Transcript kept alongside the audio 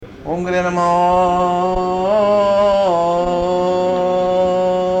உங்களே நமோ.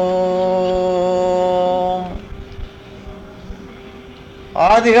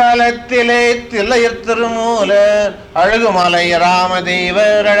 ஆதிகாலத்திலே தில்லையர் திருமூலர் அழகுமலை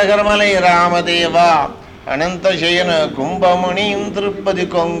ராமதேவர் அழகர்மலை ராமதேவா அனந்த சேன கும்பமுனியும் திருப்பதி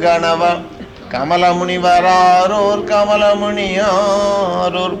கொங்கணவ கமலமுனிவராரூர்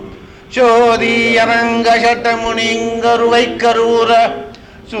கமலமுனியாரூர் சோதி அரங்க சட்டமுனிங்கருவை கரூர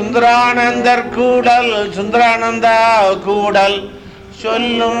சுந்தரானந்தர் கூடல் சுந்தரானந்தா கூடல்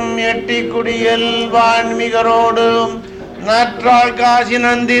சொல்லும் எட்டி குடியல் வான்மிகரோடு நாற்றாள் காசி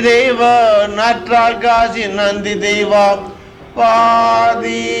நந்தி தேவா நாற்றாள் காசி நந்தி தேவா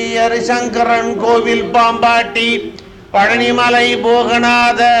பாதி ஹரிசங்கரன் கோவில் பாம்பாட்டி பழனிமலை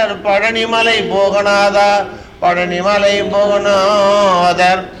போகநாதர் பழனிமலை போகநாதர் பழனிமலை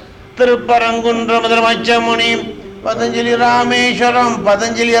போகநாதர் திருப்பரங்குன்ற முதலமைச்சமுனி பதஞ்சலி ராமேஸ்வரம்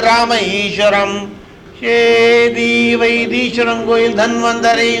பதஞ்சலி ராம ஈஸ்வரம் சேதி வைத்தீஸ்வரம் கோயில்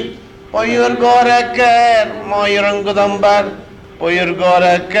தன்வந்தரி பொய்யூர் கோரக்கர் மாயுரங்குதம்பர் பொய்யூர்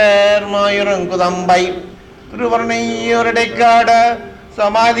கோரக்கர் மாயுரங்குதம்பை திருவர்ணையூரடைக்காட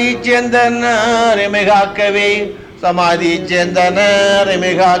சமாதி சேந்தனர் மிகாக்கவே சமாதி சேந்தனர்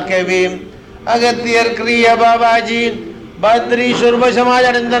மிகாக்கவே அகத்தியர் கிரிய பாபாஜி பத்ரி சுர்ப சமாதி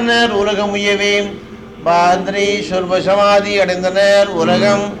அடைந்தனர் உலகம் உயவே பாத்ரி சுர்ப சமாதி அடைந்தனர்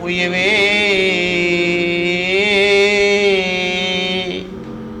உலகம் உயவே.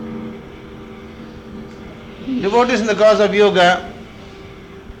 Devotees in the cause of yoga.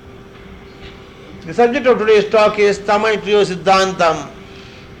 The subject of today's talk is Tamil Triyo Siddhantam,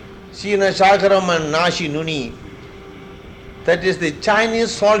 Sina Shakaram and Nashi Nuni. That is the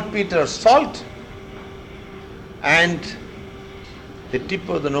Chinese saltpeter, salt and the tip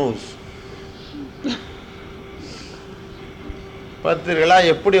of the nose. பத்திரிகளா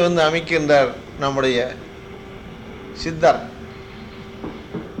எப்படி வந்து அமைக்கின்றார் நம்முடைய சித்தர்.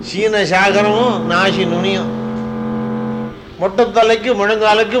 சீன சாகரமும் நாசி நுனியும் மொட்டத்தலைக்கு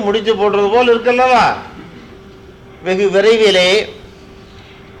முழங்காலுக்கு முடிச்சு போடுறது போல் இருக்கல்லவா. வெகு விரைவிலே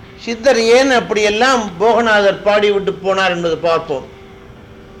சித்தர் ஏன் அப்படியெல்லாம் போகநாதர் பாடிவிட்டு போனார் என்பது பார்ப்போம்.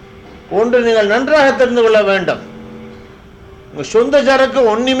 ஒன்று நீங்கள் நன்றாக தெரிந்து கொள்ள வேண்டும், உங்க சொந்த சரக்கு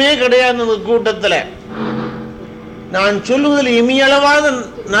ஒண்ணுமே கிடையாது இந்த கூட்டத்தில். நான் சொல்லுவதில் இமியளவாத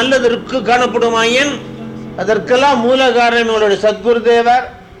நல்லது இருக்கு காணப்படுமாயின் அதற்கெல்லாம் மூல காரணம் இவருடைய சத்குருதேவர்.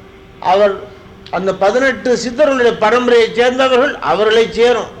 அவர் அந்த 18 சித்தர்களுடைய பரம்பரையை சேர்ந்தவர்கள், அவர்களை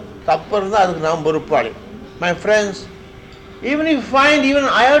சேரும். தப்பு இருந்தால் அதுக்கு நாம் பொறுப்பாளி. My friends, even if you find even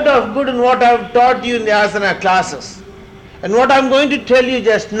iota of good in what I have taught you in the asana classes and what I am going to tell you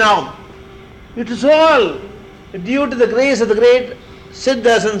just now, it is all due to the grace of the great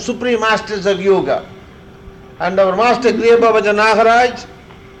Siddhas and supreme masters of yoga. And our master Kriya Babaji Nagaraj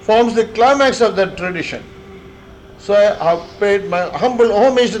forms the climax of that tradition. So I have paid my humble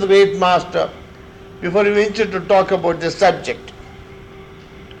homage to the great master before we venture to talk about this subject.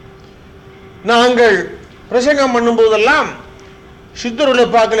 நாங்கள் பிரசங்கம் பண்ணும்போதெல்லாம் சித்தருளை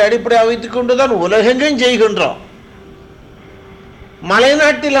பாக்களை அடிப்படையாக வைத்துக் கொண்டுதான் உலகெங்கும் செய்கின்றோம்.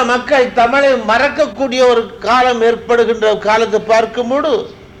 மலைநாட்டில் மக்கள் தமிழை மறக்கக்கூடிய ஒரு காலம் ஏற்படுகின்ற காலத்தை பார்க்கும்போது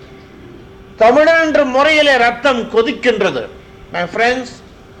தமிழன் என்ற முறையிலே ரத்தம் கொதிக்கின்றது. My friends,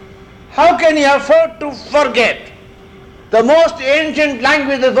 how can you afford to forget the most ancient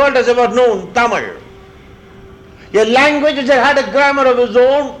language the world has ever known, Tamil? A language which had a grammar of its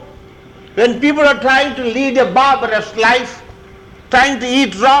own. When people are trying to lead a barbarous life, trying to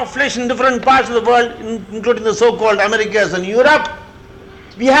eat raw flesh in different parts of the world, including the so-called Americas and Europe,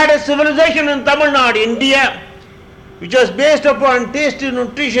 we had a civilization in Tamil Nadu, India, which was based upon tasty,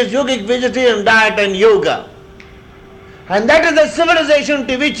 nutritious yogic vegetarian diet and yoga. And that is the civilization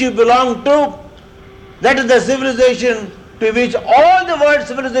to which you belong to. That is the civilization to which all the world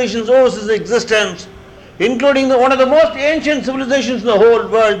civilizations owes its existence, including one of the most ancient civilizations in the whole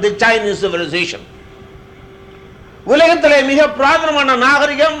world, the Chinese civilization. உலகத்திலே மிக பிராதனமான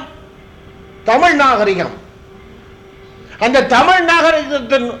நாகரிகம் தமிழ் நாகரிகம். அந்த தமிழ்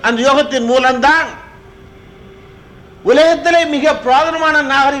நாகரிகத்தின் அந்த யோகத்தின் மூலம்தான் உலகத்திலே மிக பிராதனமான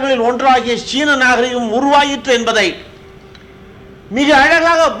நாகரிகங்களில் ஒன்றாகிய சீன நாகரிகம் உருவாயிற்று என்பதை மிக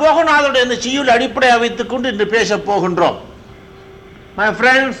அழகாக போகநாதருடைய இந்த செய்யுள் அடிப்படையாக வைத்துக் கொண்டு இன்று பேச போகின்றோம். My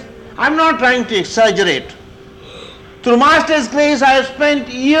friends, I am not trying to exaggerate. Through Master's grace, I have spent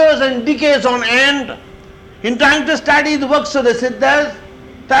years and decades on end in trying to study the works of the Siddhas,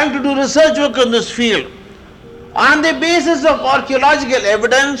 trying to do research work in this field. On the basis of archaeological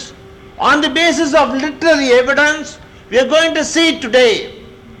evidence, on the basis of literary evidence, we are going to see today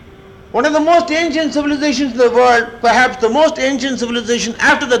One of the most ancient civilizations in the world, perhaps the most ancient civilization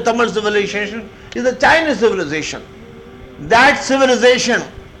after the Tamil civilization, is the Chinese civilization. That civilization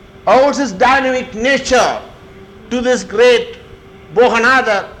owes its dynamic nature to this great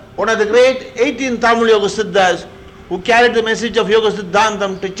Bohanadar, one of the great 18 Tamil Yoga Siddhas who carried the message of Yoga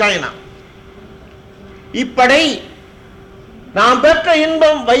Siddhantam to China. இப்படை நாம் பெற்ற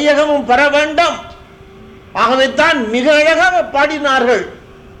இன்பம் வையகமும் பெற வேண்டும், ஆகவேத்தான் மிக அழகாக பாடினார்கள்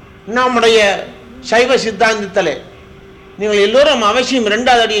நம்முடைய சைவ சித்தாந்தத்திலே. நீங்கள் எல்லோரும் அவசியம்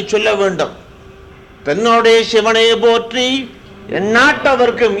இரண்டாவது அடியை சொல்ல வேண்டும். தென்னோடைய சிவனே போற்றி, என்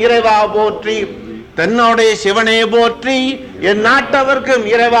நாட்டவர்க்கும் இறைவா போற்றி. தென்னோடைய சிவனே போற்றி, என் நாட்டவர்க்கும்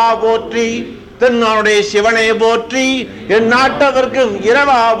இறைவா போற்றி. தென்னோடைய சிவனே போற்றி, என் நாட்டவர்க்கும்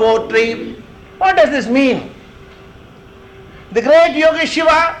இறைவா போற்றி. What does this mean? The great Yogi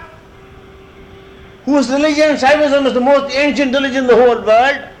Shiva, whose religion, Shaivism, is the most ancient religion in the whole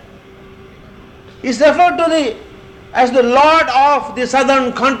world, is referred to as the Lord of the southern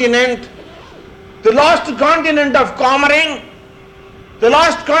continent, the lost continent of Comorin. The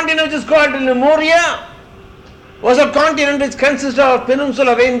lost continent, which is called Lemuria, was a continent which consisted of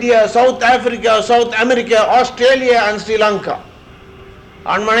Peninsula of India, South Africa, South America, Australia and Sri Lanka.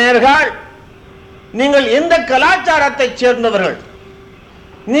 ஆண்மனையர்கள், நீங்கள் எந்த கலாச்சாரத்தைச் சேர்ந்தவர்கள்,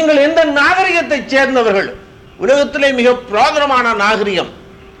 நீங்கள் எந்த நாகரிகத்தைச் சேர்ந்தவர்கள்? உலகத்திலே மிக பிராதனமான நாகரிகம்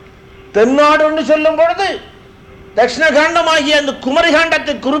தென்னாடு என்று சொல்லும் பொழுது தட்சிண காண்டமாகிய அந்த குமரி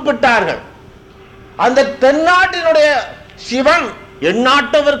காண்டத்தை குறிப்பிட்டார்கள். அந்த தென்னாட்டினுடைய சிவன்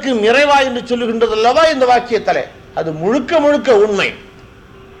எந்நாட்டவர்க்கு நிறைவா என்று சொல்லுகின்றது அல்லவா இந்த வாக்கியத்திலே? அது முழுக்க முழுக்க உண்மை.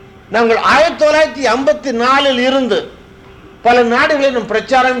 நாங்கள் 1954 இருந்து பல நாடுகளிலும்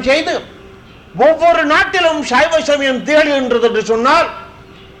பிரச்சாரம் செய்து ஒவ்வொரு நாட்டிலும் சைவ சமயம் திகழ்கின்றது என்று சொன்னால்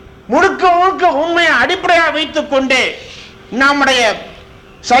முழுக்க முழுக்க உண்மையை அடிப்படையாக வைத்துக் கொண்டே நம்முடைய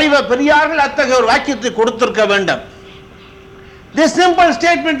சைவ பெரியார்கள் அத்தகைய ஒரு வாக்கியத்தை கொடுத்திருக்க வேண்டும். This simple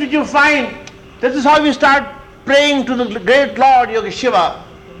statement which you find, this is how we start praying to the great Lord Yogi Shiva,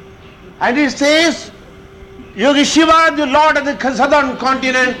 and it says Yogi Shiva, the Lord of the southern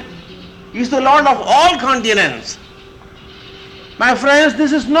continent, is the Lord of all continents. My friends,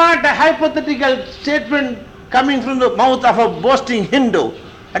 this is not a hypothetical statement coming from the mouth of a boasting Hindu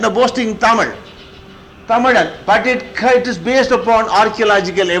and a boasting Tamilan, but it is based upon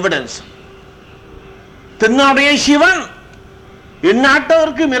archaeological evidence. தென்னாடைய Sivan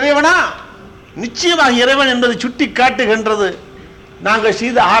எந்நாட்டவர்க்கு இறைவனா? நிச்சயமாக இறைவன் என்பதை சுட்டி காட்டுகின்றது நாங்கள்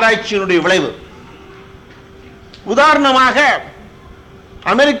செய்த ஆராய்ச்சியினுடைய விளைவு. உதாரணமாக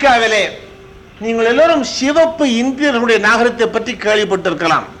அமெரிக்காவிலே நீங்கள் எல்லோரும் சிவப்பு இந்தியர்களுடைய நாகரிகத்தை பற்றி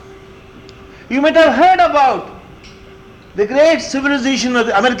கேள்விப்பட்டிருக்கலாம். You might have heard about the great civilization of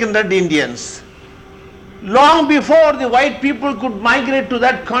the American Red Indians. Long before the white people could migrate to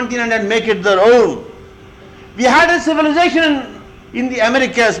that continent and make it their own, we had a civilization in the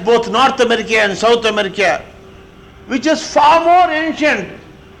Americas, both North America and South America, which is far more ancient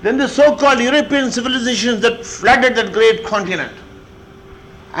than the so-called European civilizations that flooded that great continent.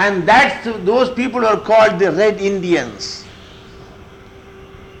 And those people are called the Red Indians,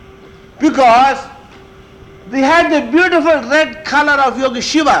 because they had the beautiful red color of Yogi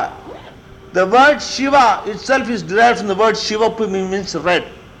Shiva. The word Shiva itself is derived from the word Shivapu, means red.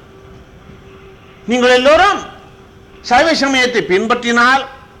 நீங்கள் எல்லோரும் சைவ சமயத்தை பின்பற்றினால்,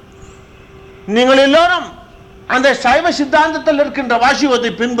 நீங்கள் எல்லோரும் அந்த சைவ சித்தாந்தத்தில் இருக்கின்ற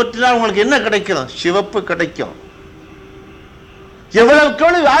வாசிவத்தை பின்பற்றினால் உங்களுக்கு என்ன கிடைக்கும்? சிவப்பு கிடைக்கும்.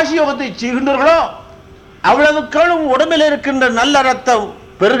 எவ்வளவுக்கு வாசியோகத்தை செய்கின்றீர்களோ அவ்வளவுக்கு உடம்பில் இருக்கின்ற நல்ல ரத்தம்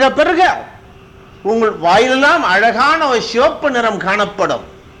பெருக பெருக உங்கள் வாயிலெல்லாம் அழகான ஒரு சிவப்பு நிறம் காணப்படும்.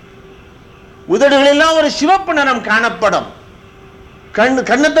 உதடுகளெல்லாம் ஒரு சிவப்பு நிறம் காணப்படும்.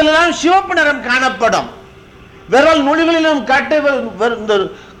 கண்ணத்திலெல்லாம் சிவப்பு நிறம் காணப்படும். விரல் நுனிகளிலும்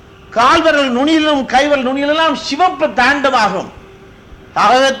கால்விரல் நுனியிலும் கைவரல் நுனியிலெல்லாம் சிவப்பு தாண்டவாகும்.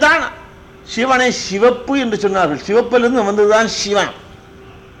 ஆகவேத்தான் சிவனை சிவப்பு என்று சொன்னார்கள். சிவப்பிலிருந்து வந்ததுதான் சிவன்.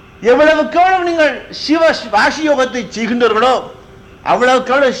 எவ்வளவுக்கு நீங்கள் சிவ வாசியோகத்தை செய்கின்றீர்களோ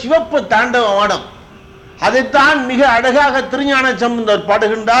அவ்வளவுக்கு சிவப்பு தாண்டவமாடும். அதைத்தான் மிக அழகாக திருஞான சம்பந்தர்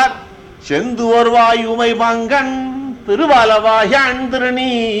பாடுகின்றார். செந்துவர்வாய் உமை மங்கன் திருவாலவாயான்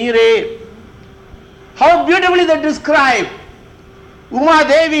திருநீரே. How beautifully they describe Uma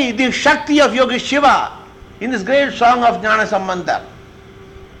Devi, the Shakti of Yogi Shiva, in this great song of Jnana Sambandha.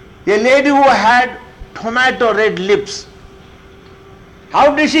 A lady who had tomato red lips.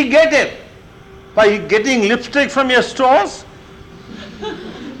 How did she get it? By getting lipstick from your stores?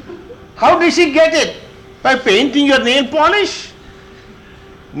 How did she get it? By painting your nail polish?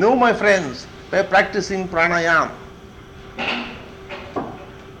 No, my friends, by practicing pranayama.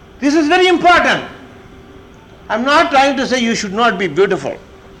 This is very important. I'm not trying to say you should not be beautiful.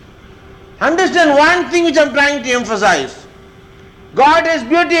 Understand one thing which I'm trying to emphasize. God is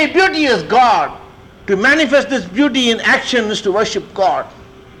beauty. Beauty is God. To manifest this beauty in action is to worship God.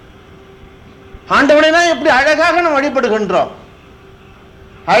 ஆண்டவனை எப்படி அழகாக நாம் வழிபடுகின்றோம்.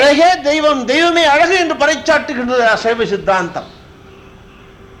 அழகே தெய்வம், தெய்வமே அழகு என்று பறைச்சாட்டுகின்றது சைவ சித்தாந்தம்.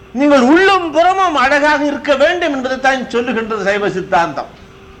 நீங்கள் உள்ளும் புறமும் அழகாக இருக்க வேண்டும் என்பதை தான் சொல்லுகின்றது சைவ சித்தாந்தம்.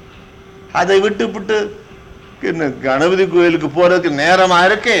 அதை விட்டு கணபதி கோயிலுக்கு போறதுக்கு நேரமா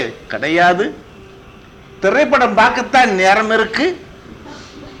இருக்கு கிடையாது. திரைப்படம் பார்க்கத்தான் நேரம் இருக்கு.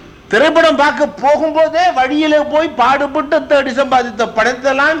 திரைப்படம் பார்க்க போகும்போதே வழியில போய் பாடுபட்டு தேடி சம்பாதித்த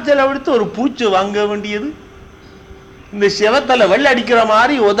படத்தெல்லாம் செலவழித்து ஒரு பூச்சி வாங்க வேண்டியது, இந்த செவத்தல வெள்ளை அடிக்கிற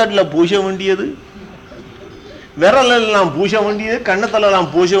மாதிரி உதட்டுல பூச வேண்டியது, விரல் எல்லாம் பூச வேண்டியது,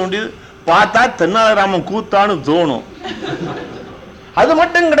 கண்ணத்தலாம் பூச வேண்டியது. பார்த்தா தென்னாலிராமன் கூத்தான்னு தோணும். அது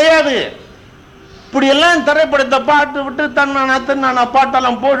மட்டும் கிடையாது. இப்படி எல்லாம் திரைப்படத்தை பாட்டு விட்டு தன்னானா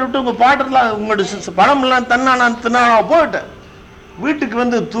பாட்டெல்லாம் போட்டுவிட்டு உங்க பாட்டெல்லாம் உங்களோட படம் எல்லாம் தன்னானா போட்டு வீட்டுக்கு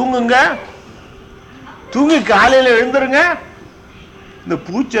வந்து தூங்குங்க. தூங்கி காலையில எழுந்துருங்க. இந்த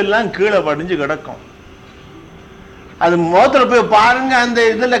பூச்செல்லாம் கீழே படிஞ்சு கிடக்கும். அது முகத்துல போய் பாருங்க, அந்த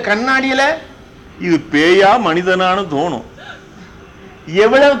இதுல கண்ணாடியில இது பேயா மனிதனானு தோணும்.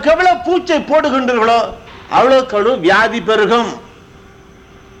 எவ்வளவுக்கு எவ்வளவு பூச்சை போடுகின்றீர்களோ அவ்வளவுக்கு வியாதி பெருகும்.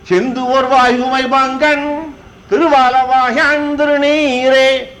 செந்துவோர் வாயுமை பங்கன் திருவாலவாயான் திருநீரே.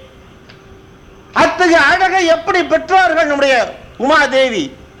 அத்தகைய அழகை எப்படி பெற்றார்கள் நம்முடைய உமாதேவி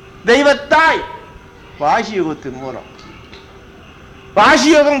தெய்வத்தாய்? வாசியோகத்தின் மூலம்.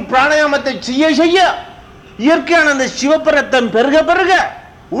 வாசியோகம் பிராணாயாமத்தை செய்ய செய்ய இயற்கையான அந்த சிவப்பிரத்தம் பெருக பெருக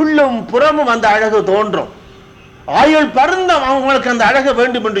உள்ளும் புறமும் அந்த அழகு தோன்றும். ஆயுள் பருந்தம் அவங்களுக்கு அந்த அழகு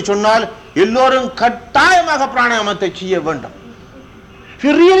வேண்டும் என்று சொன்னால் எல்லோரும் கட்டாயமாக பிராணாயாமத்தை செய்ய வேண்டும். If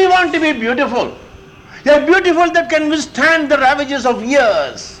you really want to be beautiful, you are beautiful that can withstand the ravages of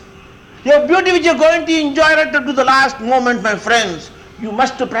years. You are beauty which you are going to enjoy right up to the last moment, my friends. You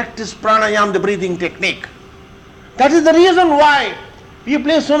must practice pranayama, the breathing technique. That is the reason why we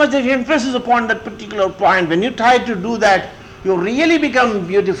place so much emphasis upon that particular point. When you try to do that, you really become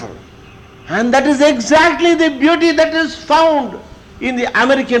beautiful. And that is exactly the beauty that is found in the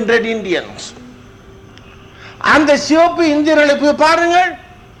American Red Indians. அந்த சிவப்பு இந்தியர்களை போய் பாருங்கள்.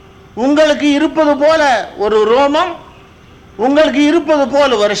 உங்களுக்கு இருப்பது போல ஒரு ரோமம், உங்களுக்கு இருப்பது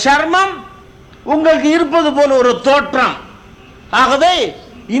போல ஒரு சர்மம், உங்களுக்கு இருப்பது போல ஒரு தோற்றம். ஆகவே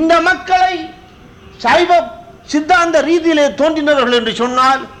இந்த மக்களை சைவ சித்தாந்த ரீதியிலே தோன்றினவர்கள் என்று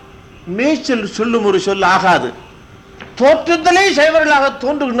சொன்னால் மேய்ச்சல் சொல்லும் ஒரு சொல் ஆகாது. தோற்றத்திலே சைவர்களாக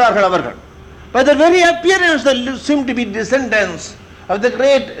தோன்றுகிறார்கள் அவர்கள். By the very appearance they seem to be descendants of the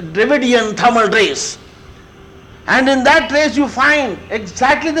great Dravidian Tamil race. And in that race you find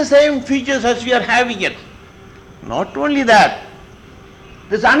exactly the same features as we are having it. Not only that,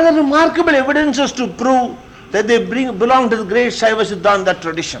 there is another remarkable evidences to prove that they belong to the great Shaiva Siddhanta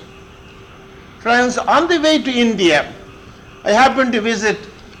tradition. Friends, on the way to India, I happened to visit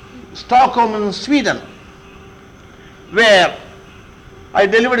Stockholm in Sweden, where I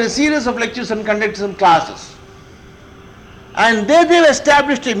delivered a series of lectures and conducted some classes. And there they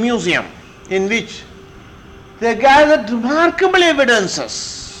established a museum in which they gathered remarkable evidences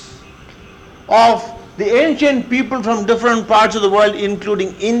of the ancient people from different parts of the world, including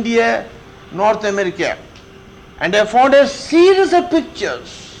India, North America. And I found a series of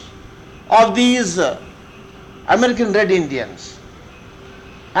pictures of these American Red Indians.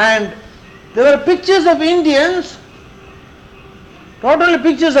 And there were pictures of Indians, not only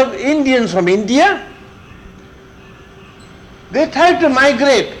pictures of Indians from India. They tried to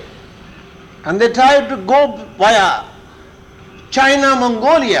migrate and they tried to go via China,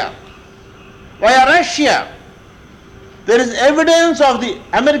 Mongolia, via Russia. There is evidence of the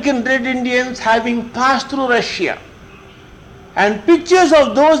American Red Indians having passed through Russia, and pictures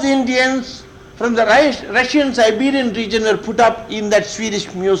of those Indians from the Russian Siberian region were put up in that Swedish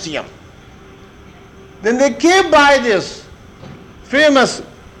museum. Then they came by this famous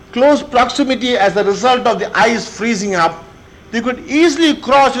close proximity as a result of the ice freezing up. They could easily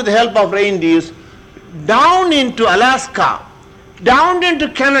cross with the help of reindeers down into Alaska, down into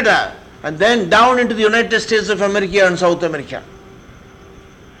Canada, and then down into the United States of America and South America.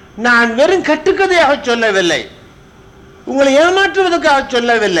 நான் வெறும் கட்டுக்கதையாக சொல்லவில்லை, உங்களை ஏமாற்றுவதற்காக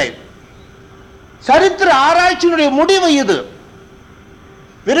சொல்லவில்லை. சரித்திர ஆராய்ச்சியினுடைய முடிவு இது.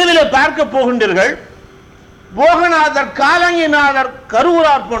 விரைவில் பார்க்க போகின்றீர்கள். போகநாதர், காலங்கிநாதர்,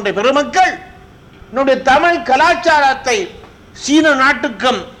 கருவூரார் போன்ற பெருமக்கள் நம்முடைய தமிழ் கலாச்சாரத்தை சீன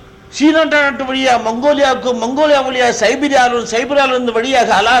நாட்டுக்கும் சீனா நாட்டு வழியா மங்கோலியாவுக்கும், மங்கோலியா வழியா சைபீரியாவிலும், சைபீரியாவிலிருந்து வழியாக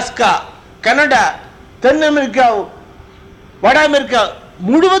அலாஸ்கா, கனடா, தென் அமெரிக்கா, வட அமெரிக்கா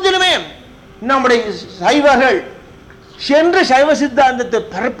முழுவதிலுமே நம்முடைய சைவர்கள் சென்று சைவ சித்தாந்தத்தை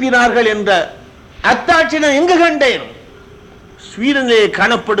பரப்பினார்கள் என்ற அத்தாட்சி நான் எங்கு கண்டேன்? ஸ்வீடனிலே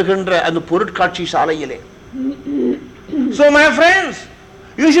காணப்படுகின்ற அந்த பொருட்காட்சி சாலையிலே. So my friends,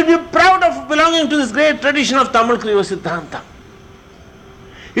 you should be proud of belonging to this great tradition of Tamil Kriya Siddhanta.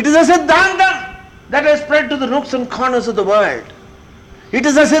 It is a Siddhantam that has spread to the nooks and corners of the world. It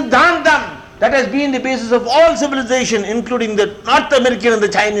is a Siddhantam that has been the basis of all civilization, including the North American and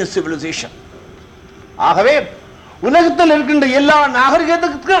the Chinese civilization. ஆகவே உலகத்தில் இருக்கின்ற எல்லா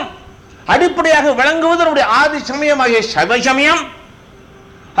நாகரிகத்துக்கும் அடிப்படையாக விளங்குவது நம்முடைய ஆதி சமயமாகிய சைவ சமயம்.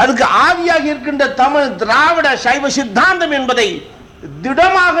 அதுக்கு ஆதியாக இருக்கின்ற தமிழ் திராவிட சைவ சித்தாந்தம் என்பதை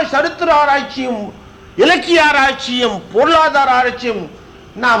திடமாக சரித்திர ஆராய்ச்சியும், இலக்கிய ஆராய்ச்சியும், பொருளாதார ஆராய்ச்சியும்,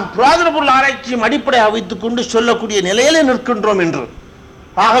 நாம் புராதன பொருள் ஆராய்ச்சியும் அடிப்படையாக வைத்துக் கொண்டு சொல்லக்கூடிய நிலையிலே நிற்கின்றோம் என்று.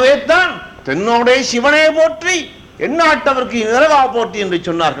 ஆகவே தான் தென்னோடைய சிவனை போற்றி எந்நாட்டவருக்கு நிறைவா போற்றி என்று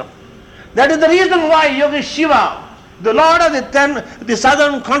சொன்னார்கள். That is the reason why Yogi Shiva, the Lord of the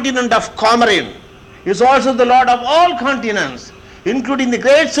southern continent of Comorin, is also the Lord of all continents, including the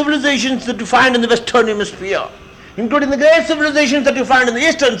great civilizations that you find in the Western Hemisphere, including the great civilizations that you find in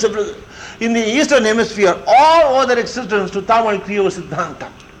the Eastern Hemisphere, all owe their existence to Tamil Kriya Siddhanta.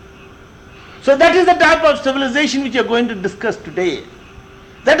 So that is the type of civilization which you are going to discuss today.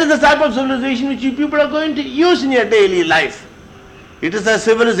 That is the type of civilization which you people are going to use in your daily life. It is a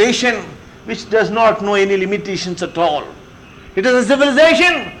civilization which does not know any limitations at all. It is a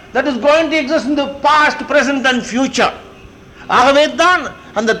civilization that is going to exist in the past, present and future. ஆகவே தான்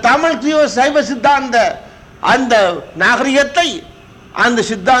அந்த தமிழ் கிரியா சைவ சித்தாந்த அந்த நாகரிகத்தை, அந்த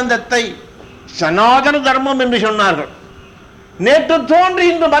சித்தாந்தத்தை சனாதன தர்மம் என்று சொன்னார்கள். நேற்று தோன்றி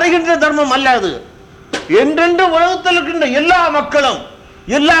இன்று மறைகின்ற தர்மம் அல்ல அது. என்றென்று உலகத்தில் இருக்கின்ற எல்லா மக்களும்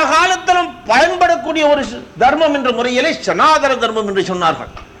எல்லா காலத்திலும் பயன்படக்கூடிய ஒரு தர்மம் என்ற முறையிலே சனாதன தர்மம் என்று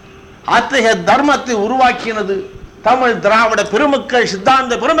சொன்னார்கள். அத்தகைய தர்மத்தை உருவாக்கினது தமிழ் திராவிட பெருமக்கள்,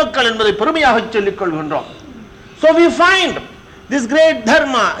 சித்தாந்த பெருமக்கள் என்பதை பெருமையாக சொல்லிக் கொள்கின்றோம். So we find this great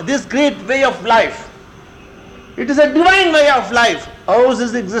dharma, this great way of life. It is a divine way of life. Owes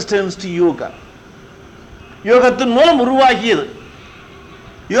its existence to yoga. யோகத்தின் மூலம் உருவாகியது.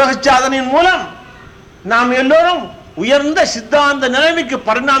 யோக சாதனையின் மூலம் நாம் எல்லோரும் உயர்ந்த சித்தாந்த நிலைமைக்கு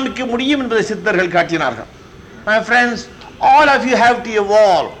பரிணாமிக்க முடியும் என்பதை சித்தர்கள் காட்டினார்கள். My friends, all of you have to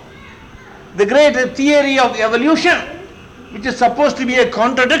evolve. The great theory of evolution, which is supposed to be a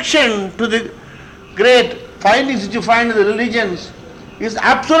contradiction to the great findings which you find in the religions, is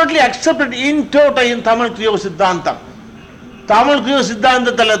absolutely accepted in toto in Tamil Kriya Siddhantam. Tamil Kriya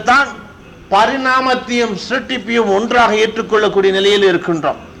Siddhantathil தான் பரிணாமத்தையும் சிருஷ்டிப்பையும் ஒன்றாக ஏற்றுக்கொள்ளக்கூடிய நிலையில்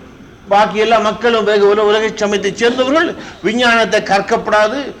இருக்கின்றோம். பாக்கி எல்லா மக்களும் உலக சமயத்தை சேர்ந்தவர்கள் விஞ்ஞானத்தை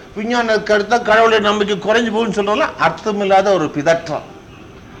கற்கப்படாது, விஞ்ஞானத்தை கருத்த கடவுளை நம்பிக்கை குறைஞ்சு போகுன்னு சொல்றோம்ல, அர்த்தமில்லாத ஒரு பிதற்றம்.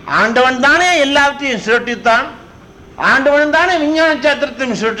 ஆண்டவன் தானே எல்லாத்தையும் சிருஷ்டித்தான், ஆண்டவன் தானே விஞ்ஞான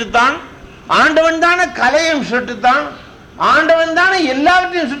சாத்திரத்தையும் சிருஷ்டித்தான், ஆண்டவன் தானே கலையும் சிருஷ்டித்தான், ஆண்டவன் தானே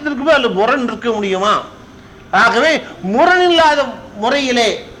எல்லாவற்றையும் சிருஷ்டிக்கும். அதில் முரண் இருக்க முடியுமா? ஆகவே முரணில்லாத முறையிலே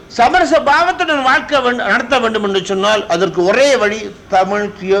சமரச பாவத்துடன் வாழ்க்கை நடத்த வேண்டும் என்று சொன்னால் அதற்கு ஒரே வழி தமிழ்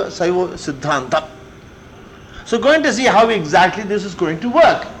கிரியா சைவ சித்தாந்தம். So going to see how exactly this is going to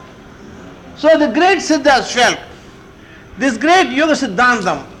work. So the great Siddhas felt this great yoga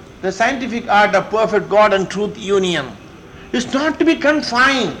siddhantam, the scientific art of perfect God and truth union, is not to be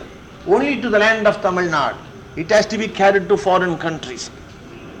confined only to the land of Tamil Nadu. It has to be carried to foreign countries.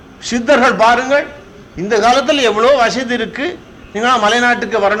 சித்தர்கள் பாருங்கள், இந்த காலத்தில் எவ்வளோ வசதி இருக்கு. நீங்களா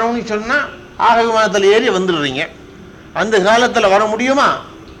மலைநாட்டுக்கு வரணும்னு சொன்னால் ஆக விமானத்தில் ஏறி வந்துடுறீங்க. அந்த காலத்தில் வர முடியுமா?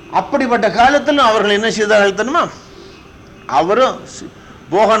 அப்படிப்பட்ட காலத்திலும் அவர்கள் என்ன செய்தார்கள் தெரியுமா? அவரும்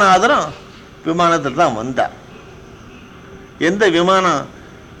போகநாதரும் விமானத்தில் தான் வந்தார். எந்த விமானம்?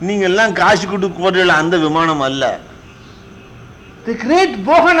 நீங்கள்லாம் காசு கொடுக்க போறீங்களா அந்த விமானம் அல்ல. The great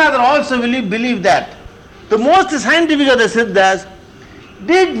Boganatha also believe that the most scientific of the Siddhas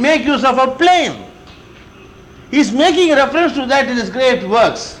did make use of a plane. He is making reference to that in his great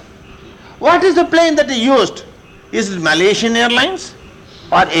works. What is the plane that he used? Is it Malaysian Airlines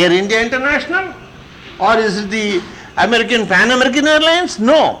or Air India International or is it the American Pan American Airlines?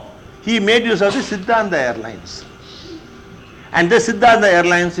 No, he made use of the Siddhanta Airlines. And the Siddhanta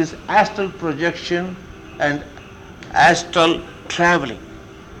Airlines is astral projection and astral traveling.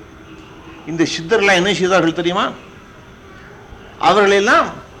 இந்த சித்தர்கள் என்ன செய்தார்கள் தெரியுமா? அவர்களெல்லாம்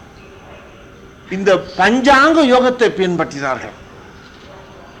இந்த பஞ்சாங்க யோகத்தை பின்பற்றினார்கள்.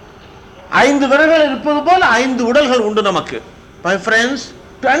 5 விரல்கள் இருப்பது போல 5 உடல்கள் உண்டு நமக்கு. My friends,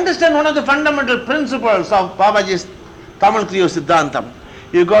 To understand one of the fundamental principles of Babaji's Tamil Kriya Siddhantam,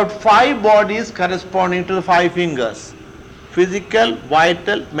 you got 5 bodies corresponding to the 5 fingers: physical,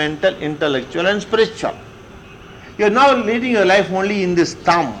 vital, mental, intellectual and spiritual. You are now leading your life only in this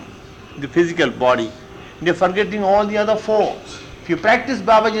thumb, the physical body. You are forgetting all the other 4. If you practice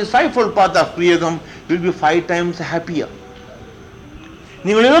Babaji's 5-fold path of Kriyagam, you will be 5 times happier.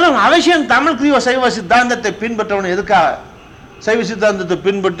 நீங்கள் எல்லோரும் அவசியம் தமிழ் கிரியா சைவ சித்தாந்தத்தை பின்பற்றவன் எதுக்காக? சைவ சித்தாந்தத்தை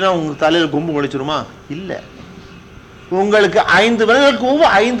பின்பற்றினா உங்க தலையில் கொம்பு முளைச்சிருமா? இல்லை. உங்களுக்கு 5 விரல்களுக்கு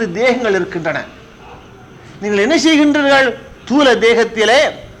 5 தேகங்கள் இருக்கின்றன. நீங்கள் என்ன செய்கின்றீர்கள்? தூல தேகத்திலே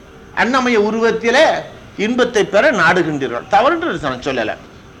அன்னமய உருவத்திலே இன்பத்தை பெற நாடுகின்றீர்கள். தவறு நான் சொல்லலை.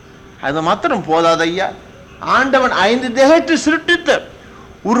 அது மாத்திரம் போதாது ஐயா. ஆண்டவன் 5 தேகத்தை சிருஷ்டித்து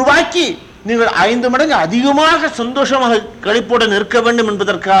உருவாக்கி நீங்கள் 5 மடங்கு அதிகமாக சந்தோஷமாக களிப்புடன் இருக்க வேண்டும்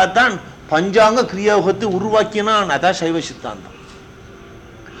என்பதற்காகத்தான் பஞ்சாங்க கிரியாயோகத்தை உருவாக்கினான். அதான் சைவ சித்தாந்தம்.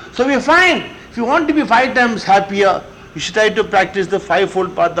 So we find, if you want to be 5 times happier, you should try to practice the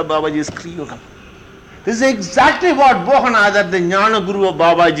 5-fold path of Babaji's Kriyogam. This is exactly what Bhoganatha, the Jnana Guru of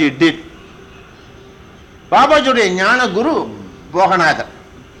Babaji, did. Babajiuடைய ஞான குரு போகநாதர்.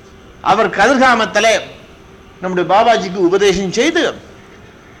 அவர் கதிர்காமத்திலே நம்முடைய பாபாஜிக்கு உபதேசம் செய்து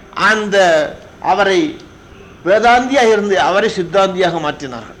அந்த அவரை வேதாந்தியாக இருந்து அவரை சித்தாந்தியாக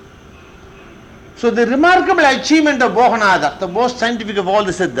மாற்றினார்கள். So the remarkable achievement of Bhoganatha, the most scientific of all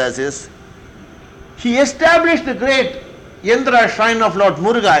the siddhas, is he established the great Yendra shrine of Lord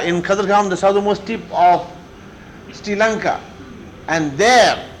Muruga in Kadirgam, the southernmost tip of Sri Lanka, and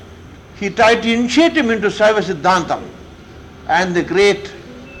there he tried to initiate him into Saiva Siddhantam, and the great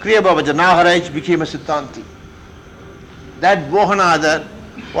Kriya Babaji Naharaj became a Siddhanti. That Bhoganatha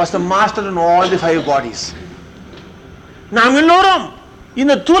was the master in all the 5 bodies. நாம் எல்லோரும்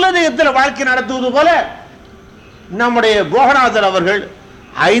இந்த தூலதேகத்தில் வாழ்க்கை நடத்துவது போல நம்முடைய போகநாதர் அவர்கள்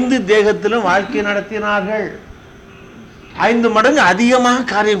 5 தேகத்திலும் வாழ்க்கை நடத்தினார்கள். 5 மடங்கு அதிகமாக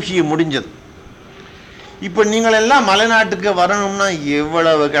காரியம் செய்ய முடிஞ்சது. இப்போ நீங்கள் எல்லாம் மலைநாட்டுக்கு வரணும்னா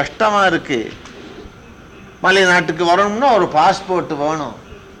எவ்வளவு கஷ்டமா இருக்கு. மலைநாட்டுக்கு வரணும்னா ஒரு பாஸ்போர்ட் வேணும்.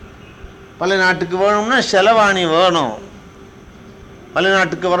 மலைநாட்டுக்கு வரணும்னா செலவாணி வேணும்.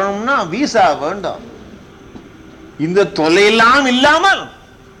 மலைநாட்டுக்கு வரணும்னா விசா வேண்டும். இந்த தொல்லையெல்லாம் இல்லாமல்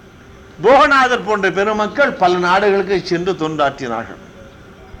போகநாதர் போன்ற பெருமக்கள் பல நாடுகளுக்கு சென்று தொண்டாற்றினார்கள்.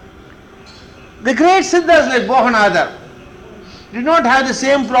 The great siddhas like Bhoganatha did not have the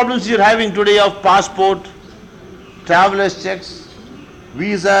same problems you are having today of passport, travelers checks,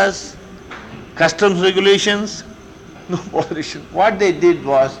 visas, customs regulations. No botheration. What they did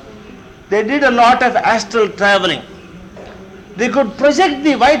was, they did a lot of astral traveling. They could project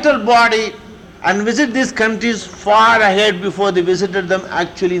the vital body and visit these countries far ahead before they visited them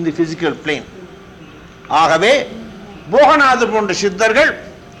actually in the physical plane. ஆகவே போகநாதர் போன்ற சித்தர்கள்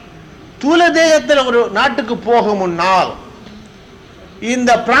தூலதேகத்தில் ஒரு நாட்டுக்கு போக முன்னால்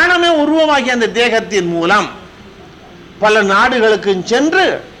இந்த பிராணமே உருவமாகிய அந்த தேகத்தின் மூலம் பல நாடுகளுக்கு சென்று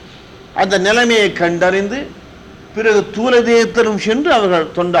அந்த நிலைமையை கண்டறிந்து பிறகு தூலதேகத்திலும் சென்று அவர்கள்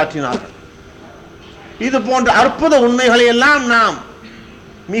தொண்டாற்றினார்கள். இது போன்ற அற்புத உண்மைகளை எல்லாம் நாம்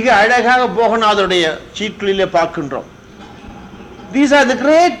மிக அழகாக போகநாதருடைய சீட்களிலே பார்க்கின்றோம். These are the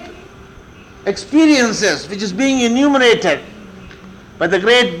great experiences which is being enumerated by the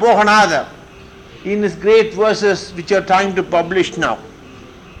great Bhoganatha in his great verses which are trying to publish now.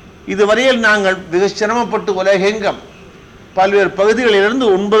 இதுவரையில் நாங்கள் மிக சிரமப்பட்டு உலகெங்கும் பல்வேறு பகுதிகளிலிருந்து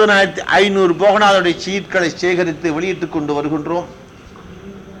 9500 போகநாதருடைய சீட்களை சேகரித்து வெளியிட்டுக் கொண்டு வருகின்றோம்.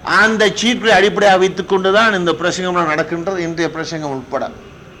 அந்த சீட்களை அடிப்படையாக வைத்துக் கொண்டுதான் இந்த பிரசங்கம் நடக்கின்றது, இன்றைய பிரசங்கம் உட்பட.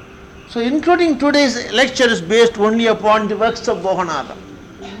 So including today's lecture is based only upon the works of Bhoganatha.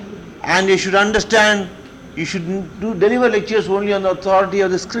 And you should understand, you should deliver lectures only on the authority of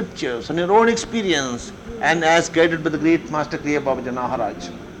the scriptures, on your own experience, and as guided by the great Master Kriya Babaji Naharaj.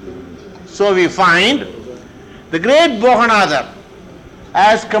 So we find the great Bhoganatha,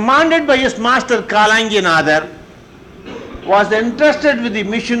 as commanded by his master Kalanginatha, was entrusted with the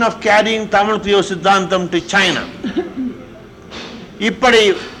mission of carrying Tamil Kriya Siddhantam to China. இப்படி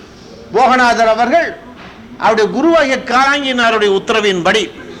போகநாதர் அவர்கள் அவருடைய குருவாகிய காலாங்கினாருடைய உத்தரவின்படி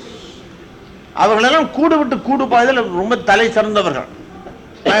அவர்களெல்லாம் கூடு விட்டு கூடு பாய்தல் ரொம்ப தலை சிறந்தவர்கள்.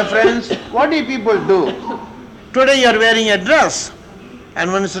 My friends, what do people do? Today you are wearing a dress, and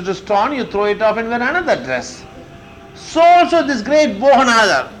when it is torn you throw it off and wear another dress. So also this great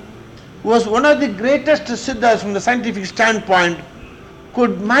Bhoganatha was one of the greatest siddhas from the scientific standpoint,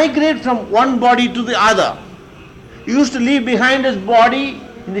 could migrate from one body to the other. He used to leave behind his body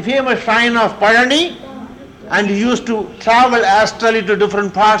in the famous shrine of Palani, and he used to travel astrally to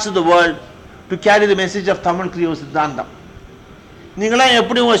different parts of the world to carry the message of Tamil Kriya Siddhantam. நீங்களாம்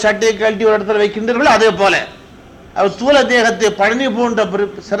எப்படி உங்கள் சட்டையை கழட்டி ஒரு இடத்துல வைக்கின்றீர்களோ அதே போல அவர் ஸ்தூல தேகத்தை பழனி போன்ற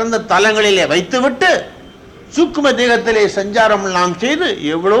சிறந்த தலங்களிலே வைத்துவிட்டு சூக்கும தேகத்திலே சஞ்சாரம் எல்லாம் செய்து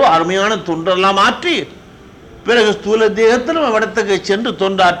எவ்வளவு அருமையான தொண்டெல்லாம் ஆற்றி பிறகு ஸ்தூல தேகத்திலும் இடத்துக்கு சென்று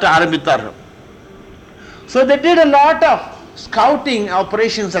தொண்டாற்ற ஆரம்பித்தார்கள். So they did a lot of scouting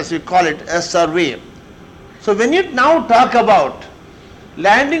operations, as we call it, a survey. So when you now talk about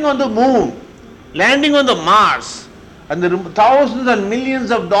landing on the moon, landing on the Mars, and the thousands and millions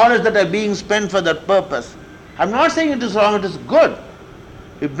of dollars that are being spent for that purpose, I'm not saying it is wrong, it is good.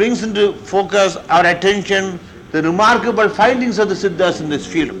 It brings into focus our attention the remarkable findings of the Siddhas in this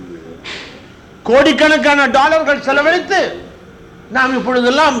field. கோடிக்கணக்கான டாலர்கள் செலவழித்து நாம்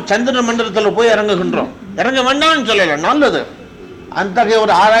இப்பொழுதெல்லாம் சந்திர மண்டலத்தில் போய் இறங்குகின்றோம். இறங்க வேண்டாம்னு சொல்லல, நல்லது. அத்தகைய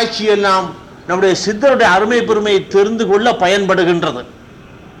ஒரு ஆராய்ச்சி எல்லாம் நம்முடைய சித்தருடைய அருமை பெருமையை தெரிந்து கொள்ள பயன்படுகின்றது.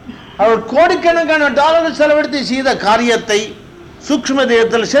 அவர் கோடிக்கணக்கான டாலர்கள் செலவழித்து செய்த காரியத்தை சூக்ஷ்ம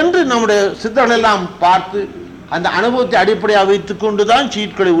தேகத்தில் சென்று நம்முடைய சித்தர்கள் எல்லாம் பார்த்து அந்த அனுபவத்தை அடிப்படையாக வைத்துக் கொண்டுதான்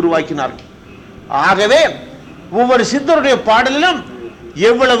சீட்களை உருவாக்கினார்கள். ஆகவே ஒவ்வொரு சித்தருடைய பாடலிலும்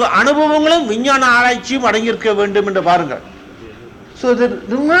எவ்வளவு அனுபவங்களும் விஞ்ஞான ஆராய்ச்சியும் அடங்கியிருக்க வேண்டும் என்று பாருங்கள். So the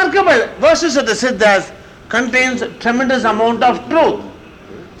remarkable verses of the Siddhas contains a tremendous amount of truth.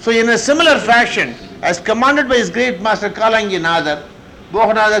 So in a similar fashion, as commanded by his great master Kalangi Nadar,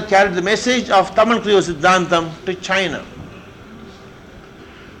 Bhoganatha carried the message of Tamil Kriya Siddhantam to China.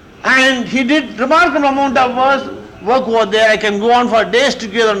 And he did remarkable amount of work over there. I can go on for days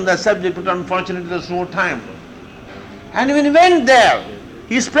together on the subject, but unfortunately there's no time. And when he went there,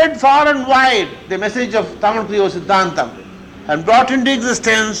 he spread far and wide the message of Tamil Kriya Siddhantam and brought into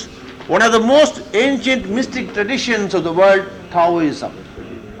existence one of the most ancient mystic traditions of the world, Taoism.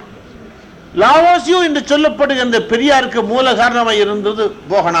 லாவோசியோ என்று சொல்லப்படுகின்ற பெரியாருக்கு மூல காரணமாக இருந்தது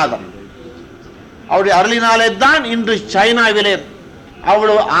போகநாதம். அவருடைய அருளினாலே தான் இன்று சைனாவிலே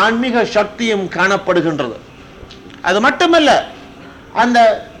அவ்வளவு ஆன்மீக சக்தியும் காணப்படுகின்றது. அது மட்டுமல்ல, அந்த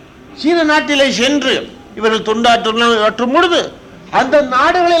சீன நாட்டிலே சென்று இவர்கள் தொண்டாற்றும் பொழுது அந்த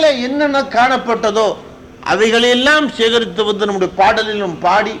நாடுகளிலே என்னென்ன காணப்பட்டதோ அவைகளெல்லாம் சேகரித்து வந்து நம்முடைய பாடலிலும்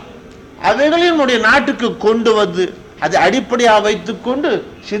பாடி அவைகளையும் நம்முடைய நாட்டுக்கு கொண்டு வந்து அதை அடிப்படையாக வைத்துக் கொண்டு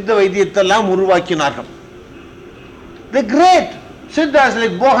சித்த வைத்தியத்தெல்லாம் உருவாக்கினார்கள். The great Siddhas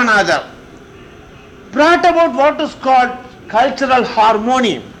like Bhoganatha brought about what is called cultural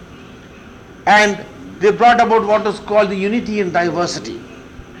harmony, and they brought about what is called the unity in diversity.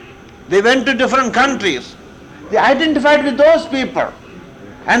 They went to different countries, they identified with those people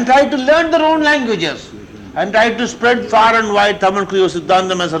and tried to learn their own languages and tried to spread far and wide Tamil Kriya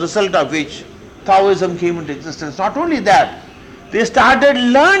Siddhantam, as a result of which Taoism came into existence. Not only that, they started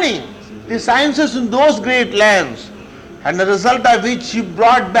learning the sciences in those great lands, and the result of which he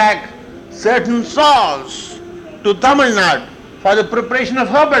brought back certain salts to Tamil Nadu for the preparation of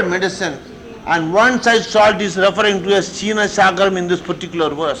herbal medicine, and one such salt is referring to as China Chakram in this particular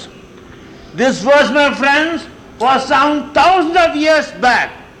verse. This verse, my friends, was found thousands of years back,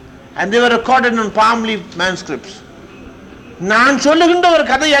 and they were recorded in palm leaf manuscripts. நான் சொல்லுகின்ற ஒரு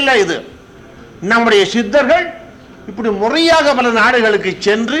கதை அல்ல இது. நம்முடைய சித்தர்கள் இப்படி முறையாக பல நாடுகளுக்கு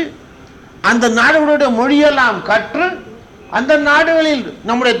சென்று அந்த நாடுகளுடைய மொழியெல்லாம் கற்று அந்த நாடுகளில்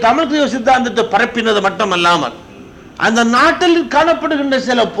நம்முடைய தமிழ் கிரியா சித்தாந்தத்தை பரப்பினது மட்டுமல்லாமல் அந்த நாட்டில் காணப்படுகின்ற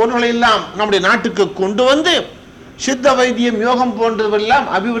சில பொருள்களை எல்லாம் நம்முடைய நாட்டுக்கு கொண்டு வந்து சித்த வைத்தியம், யோகம் போன்றவெல்லாம்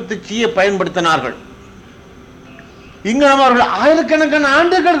அபிவிருத்தி செய்ய பயன்படுத்தினார்கள். இங்கு அவர்கள் ஆயிரக்கணக்கான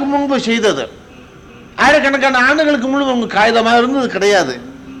ஆண்டுகளுக்கு முன்பு செய்தது, ஆயிரக்கணக்கான ஆண்டுகளுக்கு முன்பு உங்க காகிதமாக இருந்தது கிடையாது.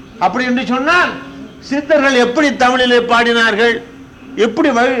 அப்படி என்று சொன்னால் சித்தர்கள் எப்படி தமிழிலே பாடினார்கள், எப்படி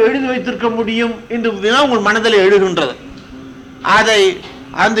எழுதி வைத்திருக்க முடியும் என்று வினா உங்கள் மனதில் எழுகின்றது. அதை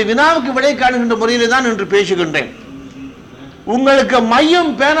அந்த வினாவுக்கு விடை காணுகின்ற முறையிலே தான் என்று பேசுகின்றேன். உங்களுக்கு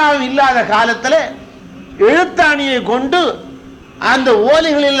மையம் பேனாவும் இல்லாத காலத்தில் எழுத்தாணியை கொண்டு அந்த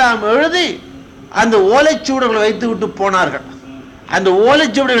ஓலைகள் எல்லாம் எழுதி அந்த ஓலைச்சுவடுகளை வைத்து விட்டு போனார்கள். அந்த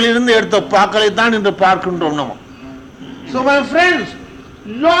ஓலைச்சுவடுகளில் இருந்து எடுத்த பாக்களை தான் இன்று பார்க்கின்றோம் நம்ம. So my friends,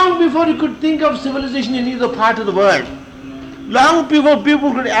 long before you could think of civilization in either part of the world, long before